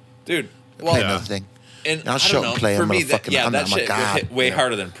gig. Dude. Play Well, another thing. and I'll I show don't and know. play. For I'm me, gonna that, fucking- yeah, I'm that a shit god. hit way Yeah.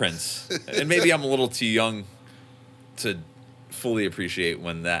 harder than Prince. And maybe I'm a little too young to fully appreciate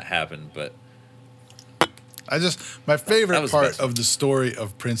when that happened, but My favorite That was the part best of the story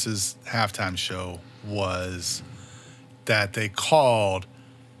of Prince's halftime show was that they called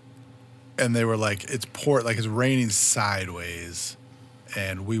and they were like, it's raining sideways.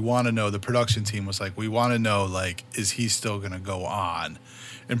 And we want to know, the production team was like, we want to know, like, is he still going to go on?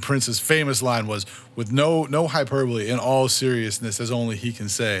 And Prince's famous line was, with no hyperbole, in all seriousness, as only he can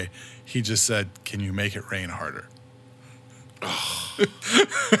say, he just said, can you make it rain harder?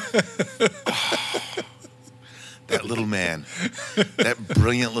 That little man. That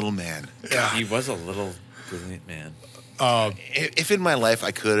brilliant little man. He was a little brilliant man. If in my life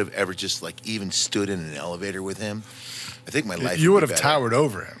I could have ever just like even stood in an elevator with him, I think my life You would be have better. towered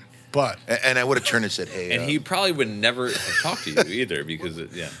over him. But And I would have turned and said, hey. And he probably would never have talked to you either because,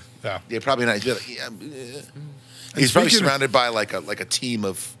 yeah. Yeah, probably not. He'd be like, he's probably speaking- surrounded by like a team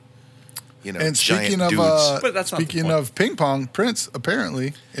of, And giant speaking of dudes. But that's not the speaking point. of ping pong, Prince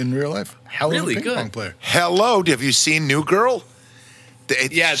apparently in real life, hell of Really a ping good. pong player. Hello, have you seen New Girl?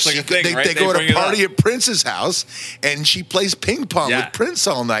 Yeah, it's like a thing, They right? go They to bring a it party up. at Prince's house, and she plays ping pong Yeah. with Prince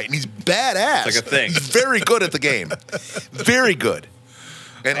all night, and he's badass. It's like a thing. He's very good at the game. Very good.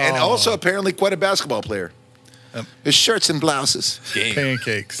 And also apparently quite a basketball player. His shirts and blouses. Game.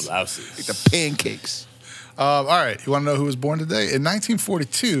 Pancakes. Blouses. The pancakes. All right, you want to know who was born today? In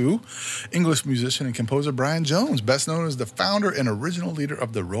 1942, English musician and composer Brian Jones, best known as the founder and original leader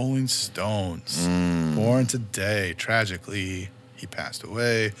of the Rolling Stones. Born today. Tragically, he passed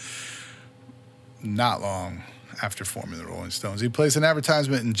away not long after forming the Rolling Stones. He placed an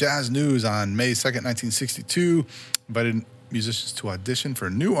advertisement in Jazz News on May 2nd, 1962, invited musicians to audition for a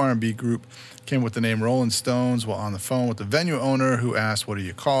new R&B group, came with the name Rolling Stones while on the phone with the venue owner who asked, what are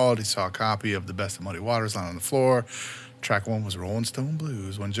you called? He saw a copy of The Best of Muddy Waters lying on the floor. Track 1 was Rolling Stone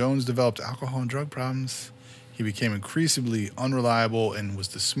Blues. When Jones developed alcohol and drug problems, he became increasingly unreliable and was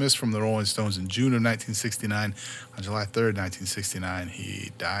dismissed from the Rolling Stones in June of 1969. On July 3rd, 1969,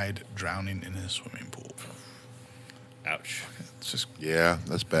 he died drowning in his swimming pool. Ouch. It's just, Yeah,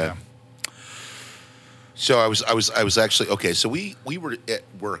 that's bad. yeah. So I was actually okay. So we were at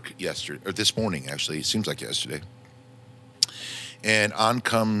work yesterday, or this morning actually. It seems like yesterday. And on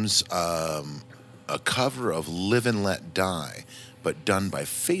comes a cover of "Live and Let Die," but done by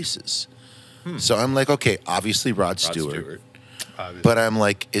Faces. So I'm like, okay, obviously Rod Stewart. But I'm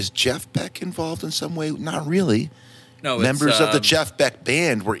like, is Jeff Beck involved in some way? Not really. No, it's, Members of the Jeff Beck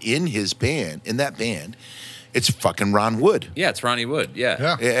band were in that band. It's fucking Ron Wood. Yeah, it's Ronnie Wood. Yeah.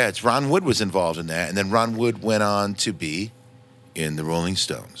 Yeah. Yeah, it's Ron Wood was involved in that, and then Ron Wood went on to be in the Rolling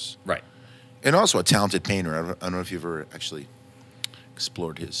Stones, Right. and also a talented painter. I don't know if you've ever actually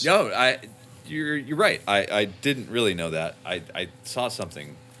explored his. No, you're right. I didn't really know that. I saw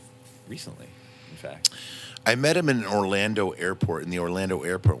something recently, in fact. I met him in the Orlando airport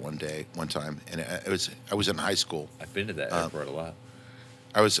one time, and I was in high school. I've been to that airport a lot.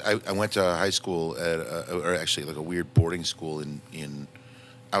 I went to high school or actually like a weird boarding school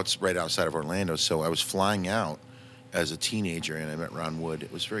right outside of Orlando. So I was flying out as a teenager, and I met Ron Wood.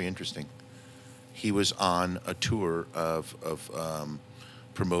 It was very interesting. He was on a tour of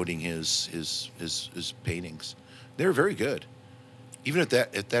promoting his paintings. They were very good. Even at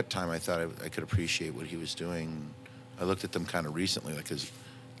that time, I thought I could appreciate what he was doing. I looked at them kind of recently, like his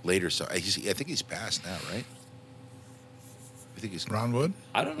later stuff. I think he's passed now, right? I think he's Ron Wood?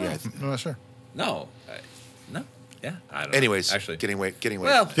 I don't know. Yeah, I'm not sure. No. No. Yeah. I don't Anyways, know. Actually. getting away.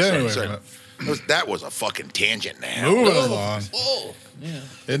 Well, Yeah, anyway, sorry. That was a fucking tangent now. moving along. Oh. Yeah.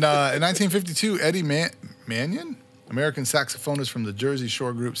 In 1952, Eddie Mannion, American saxophonist from the Jersey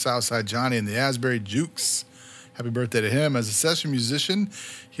Shore group Southside Johnny and the Asbury Jukes. Happy birthday to him. As a session musician,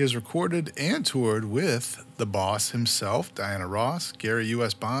 he has recorded and toured with the boss himself, Diana Ross, Gary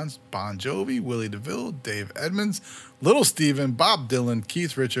U.S. Bonds, Bon Jovi, Willie DeVille, Dave Edmonds, Little Steven, Bob Dylan,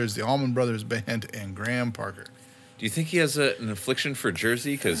 Keith Richards, the Allman Brothers Band, and Graham Parker. Do you think he has an affliction for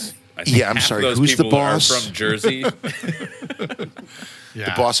Jersey? Because Yeah, I'm sorry, Those who's the people are boss? from Jersey. Yeah.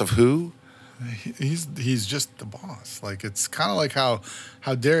 The boss of who? He's just the boss. Like, it's kind of like how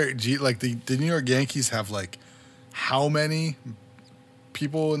Derek G, like the New York Yankees have like how many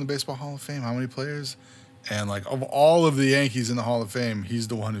people in the Baseball Hall of Fame, how many players, and like of all of the Yankees in the Hall of Fame, he's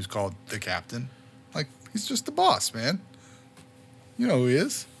the one who's called the captain. Like, he's just the boss, man. You know who he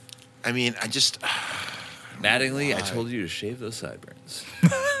is. I mean, I just Mattingly, I told you to shave those sideburns.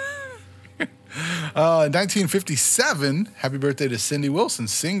 In 1957, happy birthday to Cindy Wilson,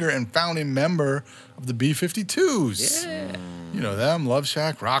 singer and founding member of the B-52s. Yeah. You know them, Love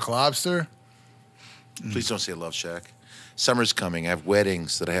Shack, Rock Lobster. please don't say Love Shack. Summer's coming. I have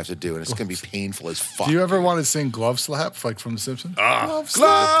weddings that I have to do, and it's going to be painful as fuck. Do you ever want to sing Glove Slap, like from The Simpsons? Glove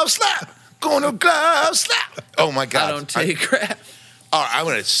slap. gonna glove slap. Oh my God! I don't take crap. I'm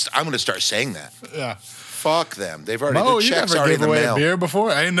gonna start saying that. Yeah. Fuck them. They've already Mo, the you checks never already gave in the away a mail. beer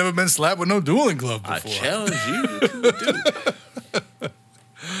before? I ain't never been slapped with no dueling glove I before. challenge you to do.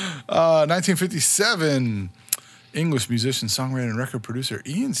 1957, English musician, songwriter, and record producer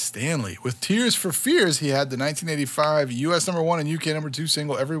Ian Stanley. With Tears for Fears, he had the 1985 U.S. #1 and UK #2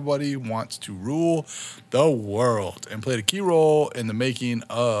 single "Everybody Wants to Rule the World" and played a key role in the making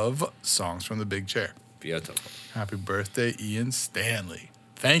of Songs from the Big Chair. Beautiful. Happy birthday, Ian Stanley.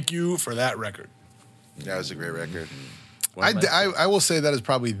 Thank you for that record. That was a great record. I will say that is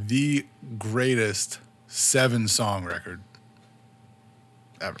probably the greatest 7-song record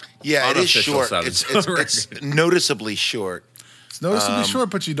ever. Yeah, it is Unofficial short. seven It's song it's noticeably short. It's noticeably short,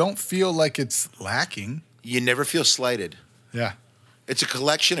 but you don't feel like it's lacking. You never feel slighted. Yeah. It's a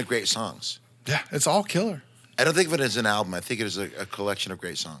collection of great songs. Yeah, it's all killer. I don't think of it as an album. I think it is a collection of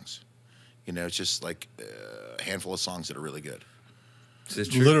great songs. You know, it's just like a handful of songs that are really good. Is this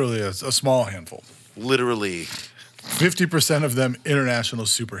true? Literally a small handful. Literally, 50% of them international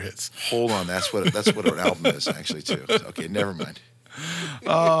super hits. hold on. That's what an album is actually too. Okay, never mind. In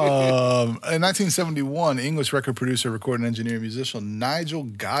 1971, English record producer, recording engineer, and musician Nigel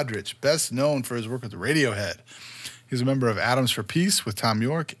Godrich, best known for his work with Radiohead. He's a member of Atoms for Peace with Tom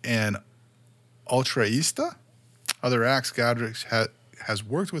York and Ultraista. Other acts Godrich has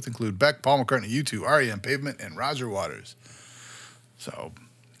worked with include Beck, Paul McCartney, U2, REM, Pavement, and Roger Waters. So,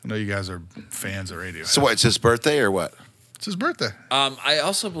 I know you guys are fans of Radiohead. So what? It's his birthday or what? It's his birthday. I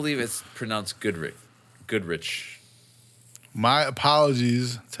also believe it's pronounced Goodrich. My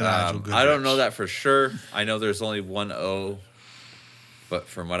apologies to Nigel Godrich. I don't know that for sure. I know there's only one O, but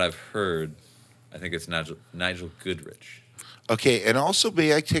from what I've heard, I think it's Nigel Goodrich. Okay, and also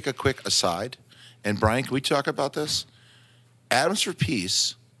may I take a quick aside? And Brian, can we talk about this? Atoms for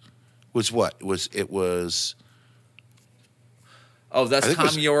Peace was what? It was Oh, that's I think it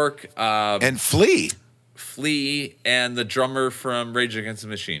Tom was- York, and Flea. Flea, and the drummer from Rage Against the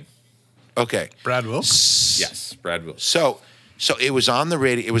Machine. Okay. Brad Wilks? Yes, Brad Wilson. So it was on the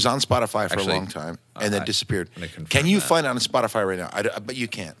radio. It was on Spotify for Actually, a long time, and then I- disappeared. I'm gonna confirm Can you that. find it on Spotify right now? I bet you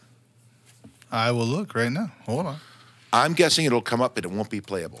can't. I will look right now. Hold on. I'm guessing it'll come up, but it won't be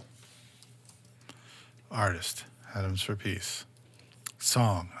playable. Artist, Atoms for Peace.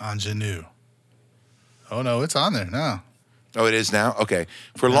 Song, Ingenue. Oh, no, it's on there now. Oh, it is now. Okay,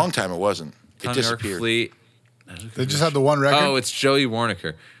 for a long time it wasn't. It Tom York, disappeared. Flea. They just had the one record. Oh, it's Joey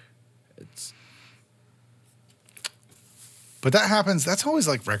Warnicker. It's But that happens. That's always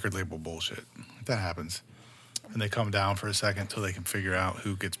like record label bullshit. That happens. And they come down for a second until they can figure out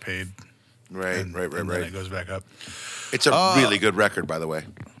who gets paid. Right, and then it goes back up. It's a really good record, by the way.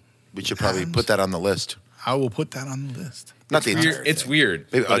 We should probably Atoms? put that on the list. I will put that on the list. Not the entire weird. It's thing. weird,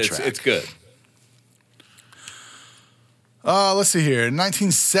 Maybe a but track. it's good. Let's see here. In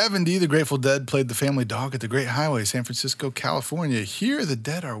 1970, the Grateful Dead played The Family Dog at the Great Highway, San Francisco, California. Here, the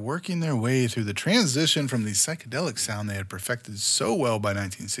Dead are working their way through the transition from the psychedelic sound they had perfected so well by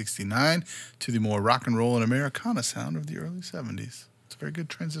 1969 to the more rock and roll and Americana sound of the early 70s. It's a very good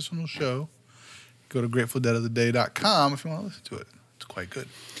transitional show. Go to GratefulDeadOfTheDay.com if you want to listen to it. It's quite good.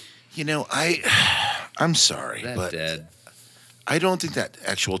 You know, I'm sorry, That but dead. I don't think that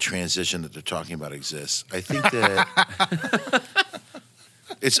actual transition that they're talking about exists. I think that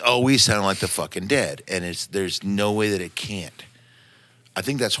it's always sounded like the fucking Dead, and there's no way that it can't. I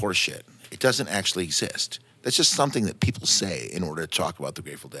think that's horseshit. It doesn't actually exist. That's just something that people say in order to talk about the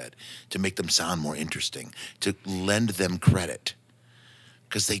Grateful Dead, to make them sound more interesting, to lend them credit.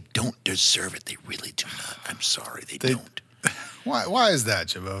 Because they don't deserve it. They really do not. I'm sorry, they don't. Why is that,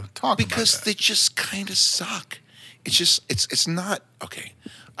 Jibbo? Talk Because about they just kind of suck. It's just it's not okay.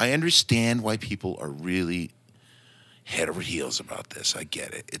 I understand why people are really head over heels about this. I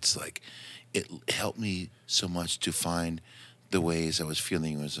get it. It's like it helped me so much to find the ways I was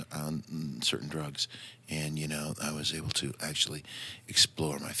feeling was on certain drugs, and I was able to actually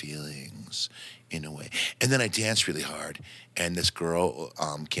explore my feelings in a way. And then I danced really hard, and this girl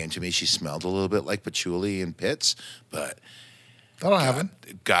came to me. She smelled a little bit like patchouli and pits, but That'll happen.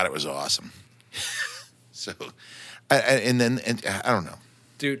 God, it was awesome. So, and I don't know.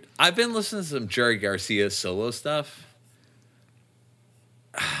 Dude, I've been listening to some Jerry Garcia solo stuff.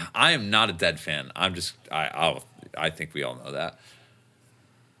 I am not a Dead fan. I think we all know that.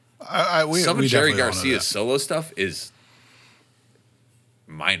 Some of Jerry definitely all know Garcia's that. solo stuff is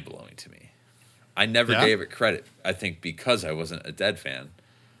mind blowing to me. I never Yeah? gave it credit. I think because I wasn't a Dead fan,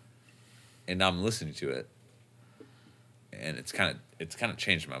 and now I'm listening to it, and it's kind of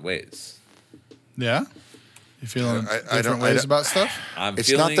changed my ways. Yeah? You feeling I different don't- I ways don't- about stuff? I'm It's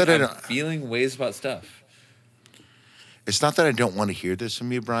feeling, not that I I'm don't- feeling ways about stuff. It's not that I don't want to hear this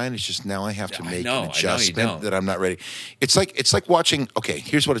from you, Brian. It's just now I have to I make know an you adjustment don't. that I'm not ready. It's like watching. Okay,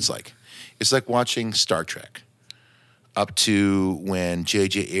 here's what it's like. It's like watching Star Trek up to when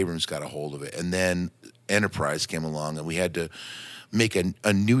J.J. Abrams got a hold of it, and then Enterprise came along, and we had to make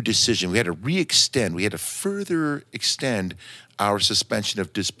a new decision. We had to re-extend. We had to further extend our suspension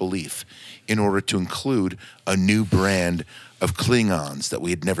of disbelief in order to include a new brand of Klingons that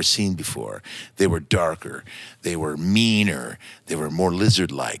we had never seen before. They were darker. They were meaner. They were more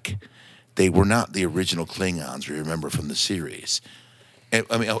lizard-like. They were not the original Klingons we remember from the series. And,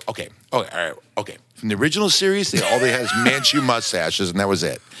 I mean, okay, all right, okay. From the original series, all they had is Manchu mustaches, and that was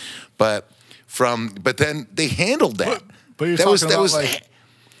it. But then they handled that. But you're that talking was about, like-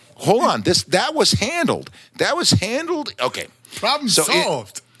 hold on. That was handled. That was handled. Okay. Problem So it-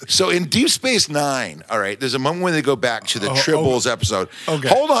 solved. So in Deep Space Nine, all right, there's a moment when they go back to the Tribbles episode. Okay.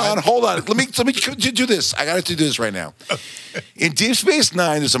 Hold on. Let me do this. I got to do this right now. In Deep Space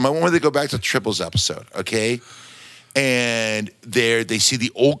Nine, there's a moment when they go back to the Tribbles episode, okay? And there they see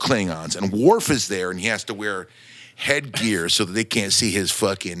the old Klingons, and Worf is there, and he has to wear headgear so that they can't see his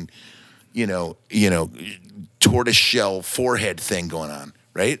fucking, tortoise shell forehead thing going on,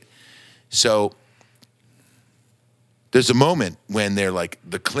 right? So there's a moment when they're like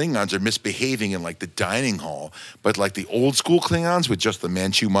the Klingons are misbehaving in like the dining hall, but like the old school Klingons with just the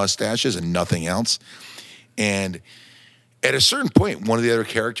Manchu mustaches and nothing else. And at a certain point, one of the other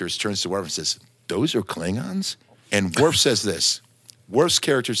characters turns to Worf and says, "Those are Klingons?" And Worf says this. Worf's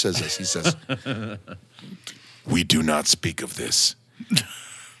character says this. He says, "We do not speak of this."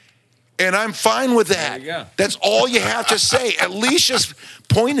 And I'm fine with that. There you go. That's all you have to say. At least just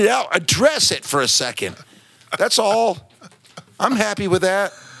point it out. Address it for a second. That's all. I'm happy with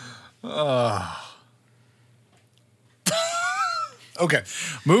that. Okay,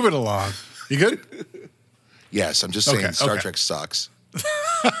 moving along. You good? Yes, I'm just saying Okay, Star okay. Trek sucks.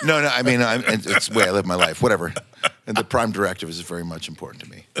 No, I mean, it's the way I live my life. Whatever. And the prime directive is very much important to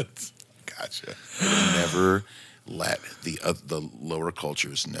me. Gotcha. Never let the lower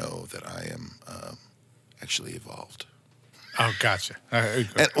cultures know that I am actually evolved. Oh, gotcha. All right,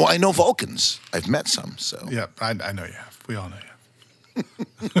 And, well, I know Vulcans. I've met some, so. yeah, I know you have. We all know you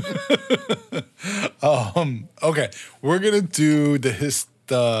have. Okay, we're gonna do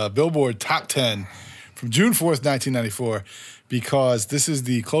the Billboard Top 10 from June 4th, 1994, because this is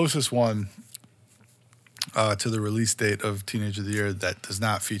the closest one to the release date of Teenage of the Year that does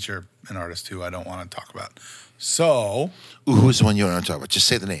not feature an artist who I don't want to talk about. So, Ooh, who's the one you want to talk about? Just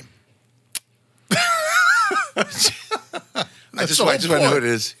say the name. I just want to know who it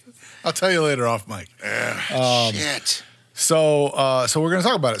is. I'll tell you later off mic. Shit. So we're gonna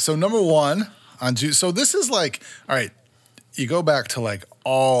talk about it. So number one on June. So this is like, all right, you go back to like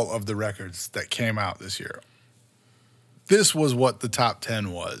all of the records that came out this year. This was what the top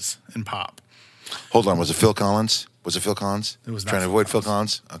 10 was in pop. Hold on. Was it Phil Collins? Was it Phil Collins? It was not Trying to Phil avoid Phil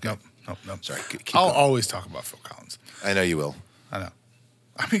Collins? Okay. Nope. Sorry. Keep I'll going. always talk about Phil Collins. I know you will. I know.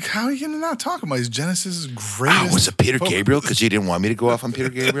 I mean, how are you gonna not talk about? He's Genesis' greatest. Oh, was it Peter vocal- Gabriel? Because you didn't want me to go off on Peter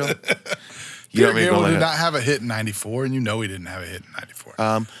Gabriel? You Peter want me to go Gabriel like did that? not have a hit in '94, and you know he didn't have a hit in '94.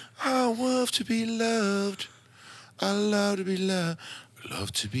 I love to be loved. I love to be loved.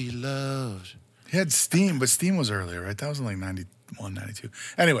 Love to be loved. He had Steam, but Steam was earlier, right? That was in like 91, 92.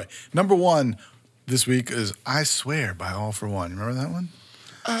 Anyway, number one this week is I Swear by All For One. Remember that one?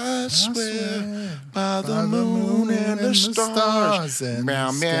 I swear by the moon and the stars. and Meow,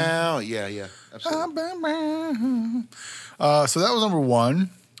 the sky. meow. Yeah. Absolutely. So that was number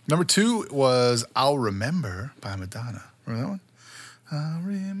one. Number two was I'll Remember by Madonna. Remember that one? I'll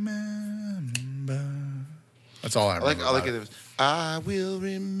remember. That's all I I remember. like about it. I will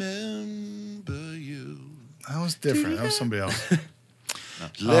remember you. That was different. That was somebody else.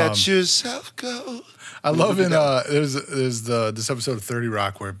 Let yourself go. I love in there's this episode of 30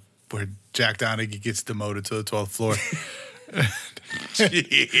 Rock where Jack Donaghy gets demoted to the 12th floor.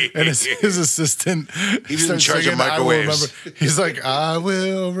 And his assistant He's in starts charge of singing, "I Will microwaves." Remember." He's like, I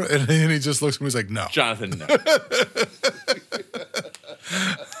will. And then he just looks at me. He's like, no. Jonathan, no.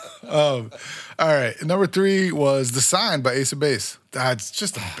 All right. Number three was The Sign by Ace of Base. That's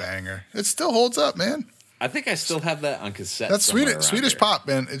just a banger. It still holds up, man. I think I still have that on cassette. That's somewhere Swedish around Swedish here. pop,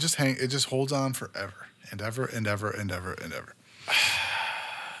 man. It just holds on forever and ever and ever and ever and ever.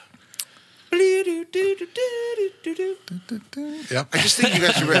 Yep. I just think you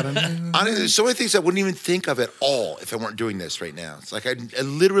guys are right. Honestly, there's so many things I wouldn't even think of at all if I weren't doing this right now. It's like I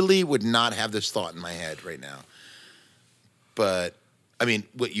literally would not have this thought in my head right now. But I mean,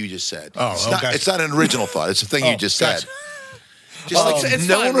 what you just said. Oh, gotcha. It's not an original thought. It's a thing you just gotcha. said. Just like it's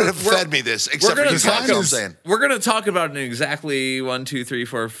no fine. one would have We're- fed me this We're except for gonna you. talk. That's what I'm saying. We're gonna talk about in exactly 1, 2, 3,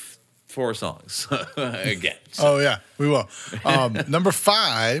 4, 4 songs again. Oh yeah, we will. Number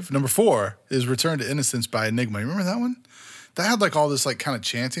 4 is "Return to Innocence" by Enigma. You remember that one? That had like all this like kind of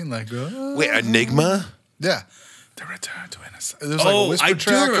chanting, like Wait, Enigma? yeah, the return to innocence. There was like Oh, a whisper I do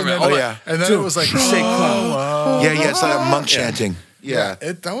track, remember. and then, Oh, yeah. and then it was like Yeah, it's like a monk chanting. Yeah.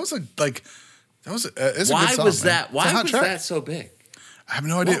 That was it's a Why good song, was man. that? It's a Why hot was track. that so big? I have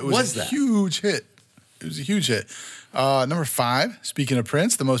no idea. What It was was a that? huge hit. It was a huge hit. Number 5, speaking of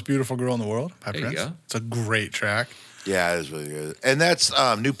Prince, "The Most Beautiful Girl in the World" by There you Prince. go. It's a great track. Yeah, it was really good. And that's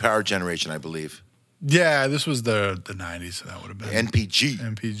New Power Generation, I believe. Yeah, this was the 90s, so that would have been NPG.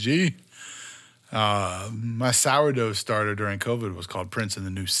 MPG. My sourdough starter during COVID was called Prince and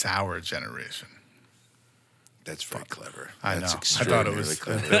the New Sour Generation. That's very clever. I That's know. I thought it was,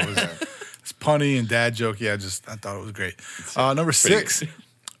 extraordinarily clever. it's punny and dad jokey. I thought it was great. Number 6,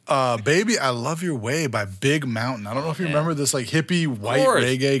 "Baby, I Love Your Way" by Big Mountain. I don't know if you remember this like hippie white course.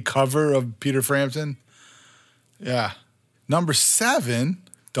 reggae cover of Peter Frampton. Yeah. Number 7,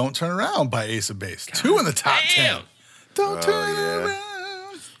 "Don't Turn Around" by Ace of Base. 2 in the top 10. Don't turn yeah.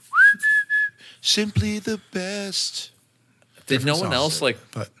 around. Simply the best. Did no Different one songs, else like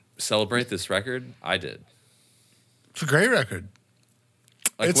But celebrate this record? I did. it's a great record.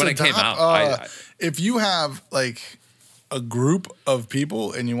 Like It's when a it came top, out. if you have like a group of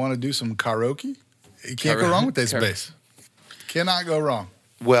people and you want to do some karaoke, you can't go wrong with Ace of Base. Cannot go wrong.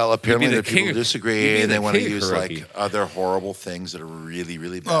 Well, apparently the there are people king who of- you'd disagree be and they the want to king of use karaoke. like other horrible things that are really,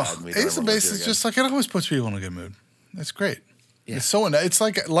 really bad. Oh, and we don't Ace of ever Base do is again. just like it always puts people in a good mood. It's great. Yeah. It's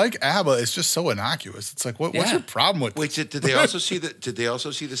like ABBA. It's just so innocuous. It's like what's Yeah. your problem with? Wait, did they also see the? Did they also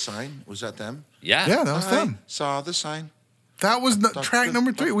see the sign? Was that them? Yeah. Yeah, that was I them. saw the sign That was track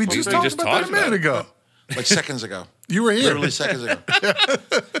number 3. We just we talked just about talked that a minute about ago. like seconds ago. You were here. Literally seconds ago.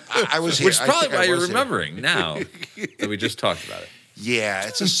 I was here. Which is I probably think I why you're was here. remembering now that we just talked about it. Yeah,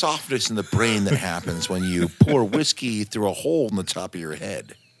 it's a softness in the brain that happens when you pour whiskey through a hole in the top of your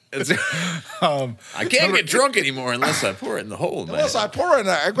head. I can't get drunk anymore unless I pour it in the hole. Man. Unless I pour in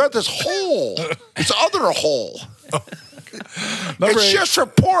there, I got this hole. It's other hole. Number It's 8. just for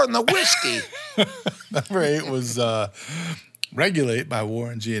pouring the whiskey. Number 8 was "Regulate" by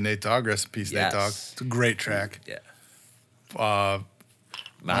Warren G and Nate Dogg. Rest in peace, Yes. Nate Dogg. It's a great track. Yeah. Michael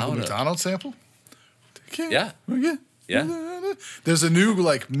Mount- McDonald sample. Yeah. Yeah. There's a new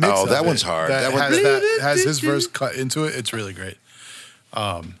like mix. Oh, of that it one's hard. That, That one- has his verse cut into it. It's really great.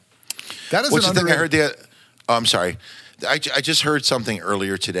 That is What's an the thing I underrated. heard? Oh, I'm sorry. I just heard something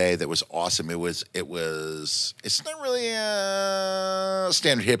earlier today that was awesome. It's not really a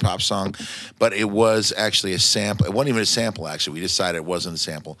standard hip hop song, but it was actually a sample. It wasn't even a sample, actually. We decided it wasn't a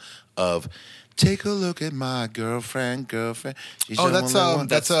sample of "Take a Look at My Girlfriend." She's Oh, the that's only one."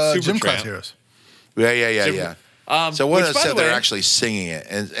 that's Supertramp. Gym Class Heroes. Yeah. So one which, of by us said the they're way- actually singing it,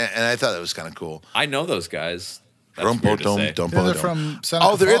 and I thought that was kind of cool. I know those guys. That's Rumpo weird to dum say. dum Yeah, they're dum. from Seneca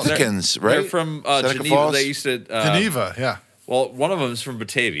Oh, they're Falls. Ithacans, right? They're from Seneca Geneva. Falls? They used to. Geneva, yeah. Well, one of them is from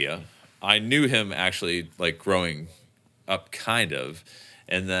Batavia. I knew him actually, like growing up, kind of,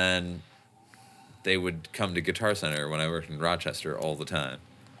 and then they would come to Guitar Center when I worked in Rochester all the time,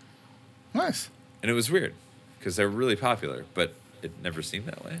 Nice. and it was weird because they were really popular, but it never seemed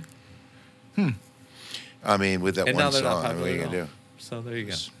that way. I mean, with that And now one they're not song, what are popular you at gonna all. do? So there you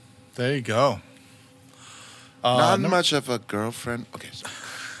go. There you go. Not much of a girlfriend. Okay. So.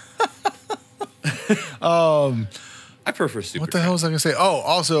 I prefer Super. What the hell was I gonna say? Oh,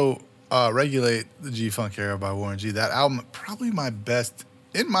 also "Regulate" the G Funk era by Warren G. That album, probably my best,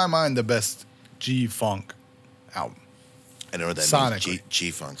 in my mind, the best G Funk album. I know what that Sonically. means.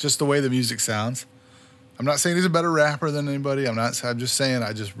 G-Funk. Just the way the music sounds. I'm not saying he's a better rapper than anybody. I'm just saying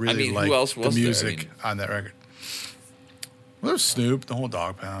I just really who like else the was there? I music mean- on that record. Well, there's Snoop, the whole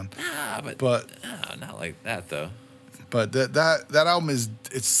Dog Pound, but but not like that though. that album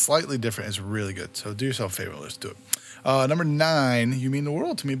it's slightly different. It's really good. So do yourself a favor, let's do it. Number 9, "You Mean the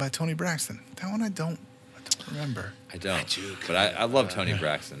World to Me" by Tony Braxton. That one I don't remember. I don't. But I love Tony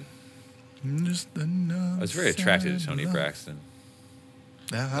Braxton. Just I I was very attracted to Tony Braxton.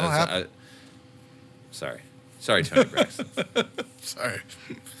 Yeah, that'll happen. Sorry, Tony Braxton. Sorry.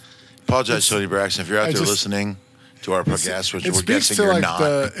 Apologize, Tony Braxton, if you're out I there just- listening to our podcast, which It we're speaks guessing to you're like not.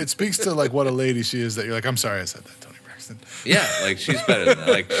 it speaks to like what a lady she is that you're like, I'm sorry I said that, Tony Braxton. Yeah, like she's better than that.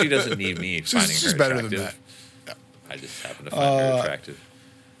 Like she doesn't need me finding She's her better attractive. than that. I just happen to find her attractive.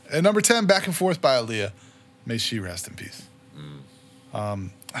 And number 10, "Back and Forth" by Aaliyah. May she rest in peace.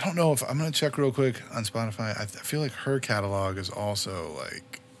 I don't know if I'm gonna check real quick on Spotify. I feel like her catalog is also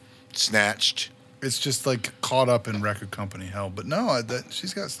like Snatched. it's just like caught up in record company hell. But no,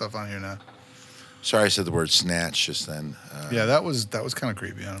 she's got stuff on here now. Sorry, I said the word snatch just then. Yeah, that was kind of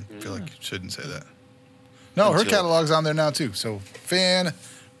creepy. I feel like you shouldn't say that. No, her Until- catalog's on there now too. So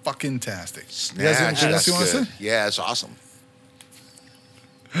fucking tastic. You guys have Snatch. anything else That's you want to good. say? Yeah, it's awesome.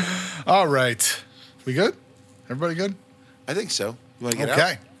 All right, we good? Everybody good? I think so. You want to get out?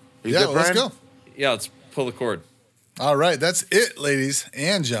 Okay. Are you Yeah, good, let's Brian? go. Yeah, let's pull the cord. All right, that's it, ladies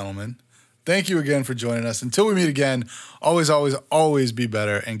and gentlemen. Thank you again for joining us. Until we meet again, always, always, always be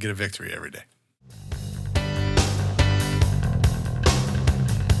better and get a victory every day.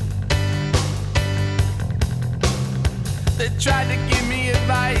 They tried to give me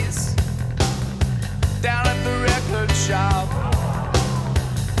advice down at the record shop.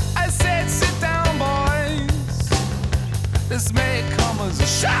 I said, sit down, boys. This may come as a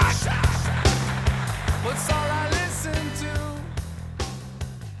shock. What's all I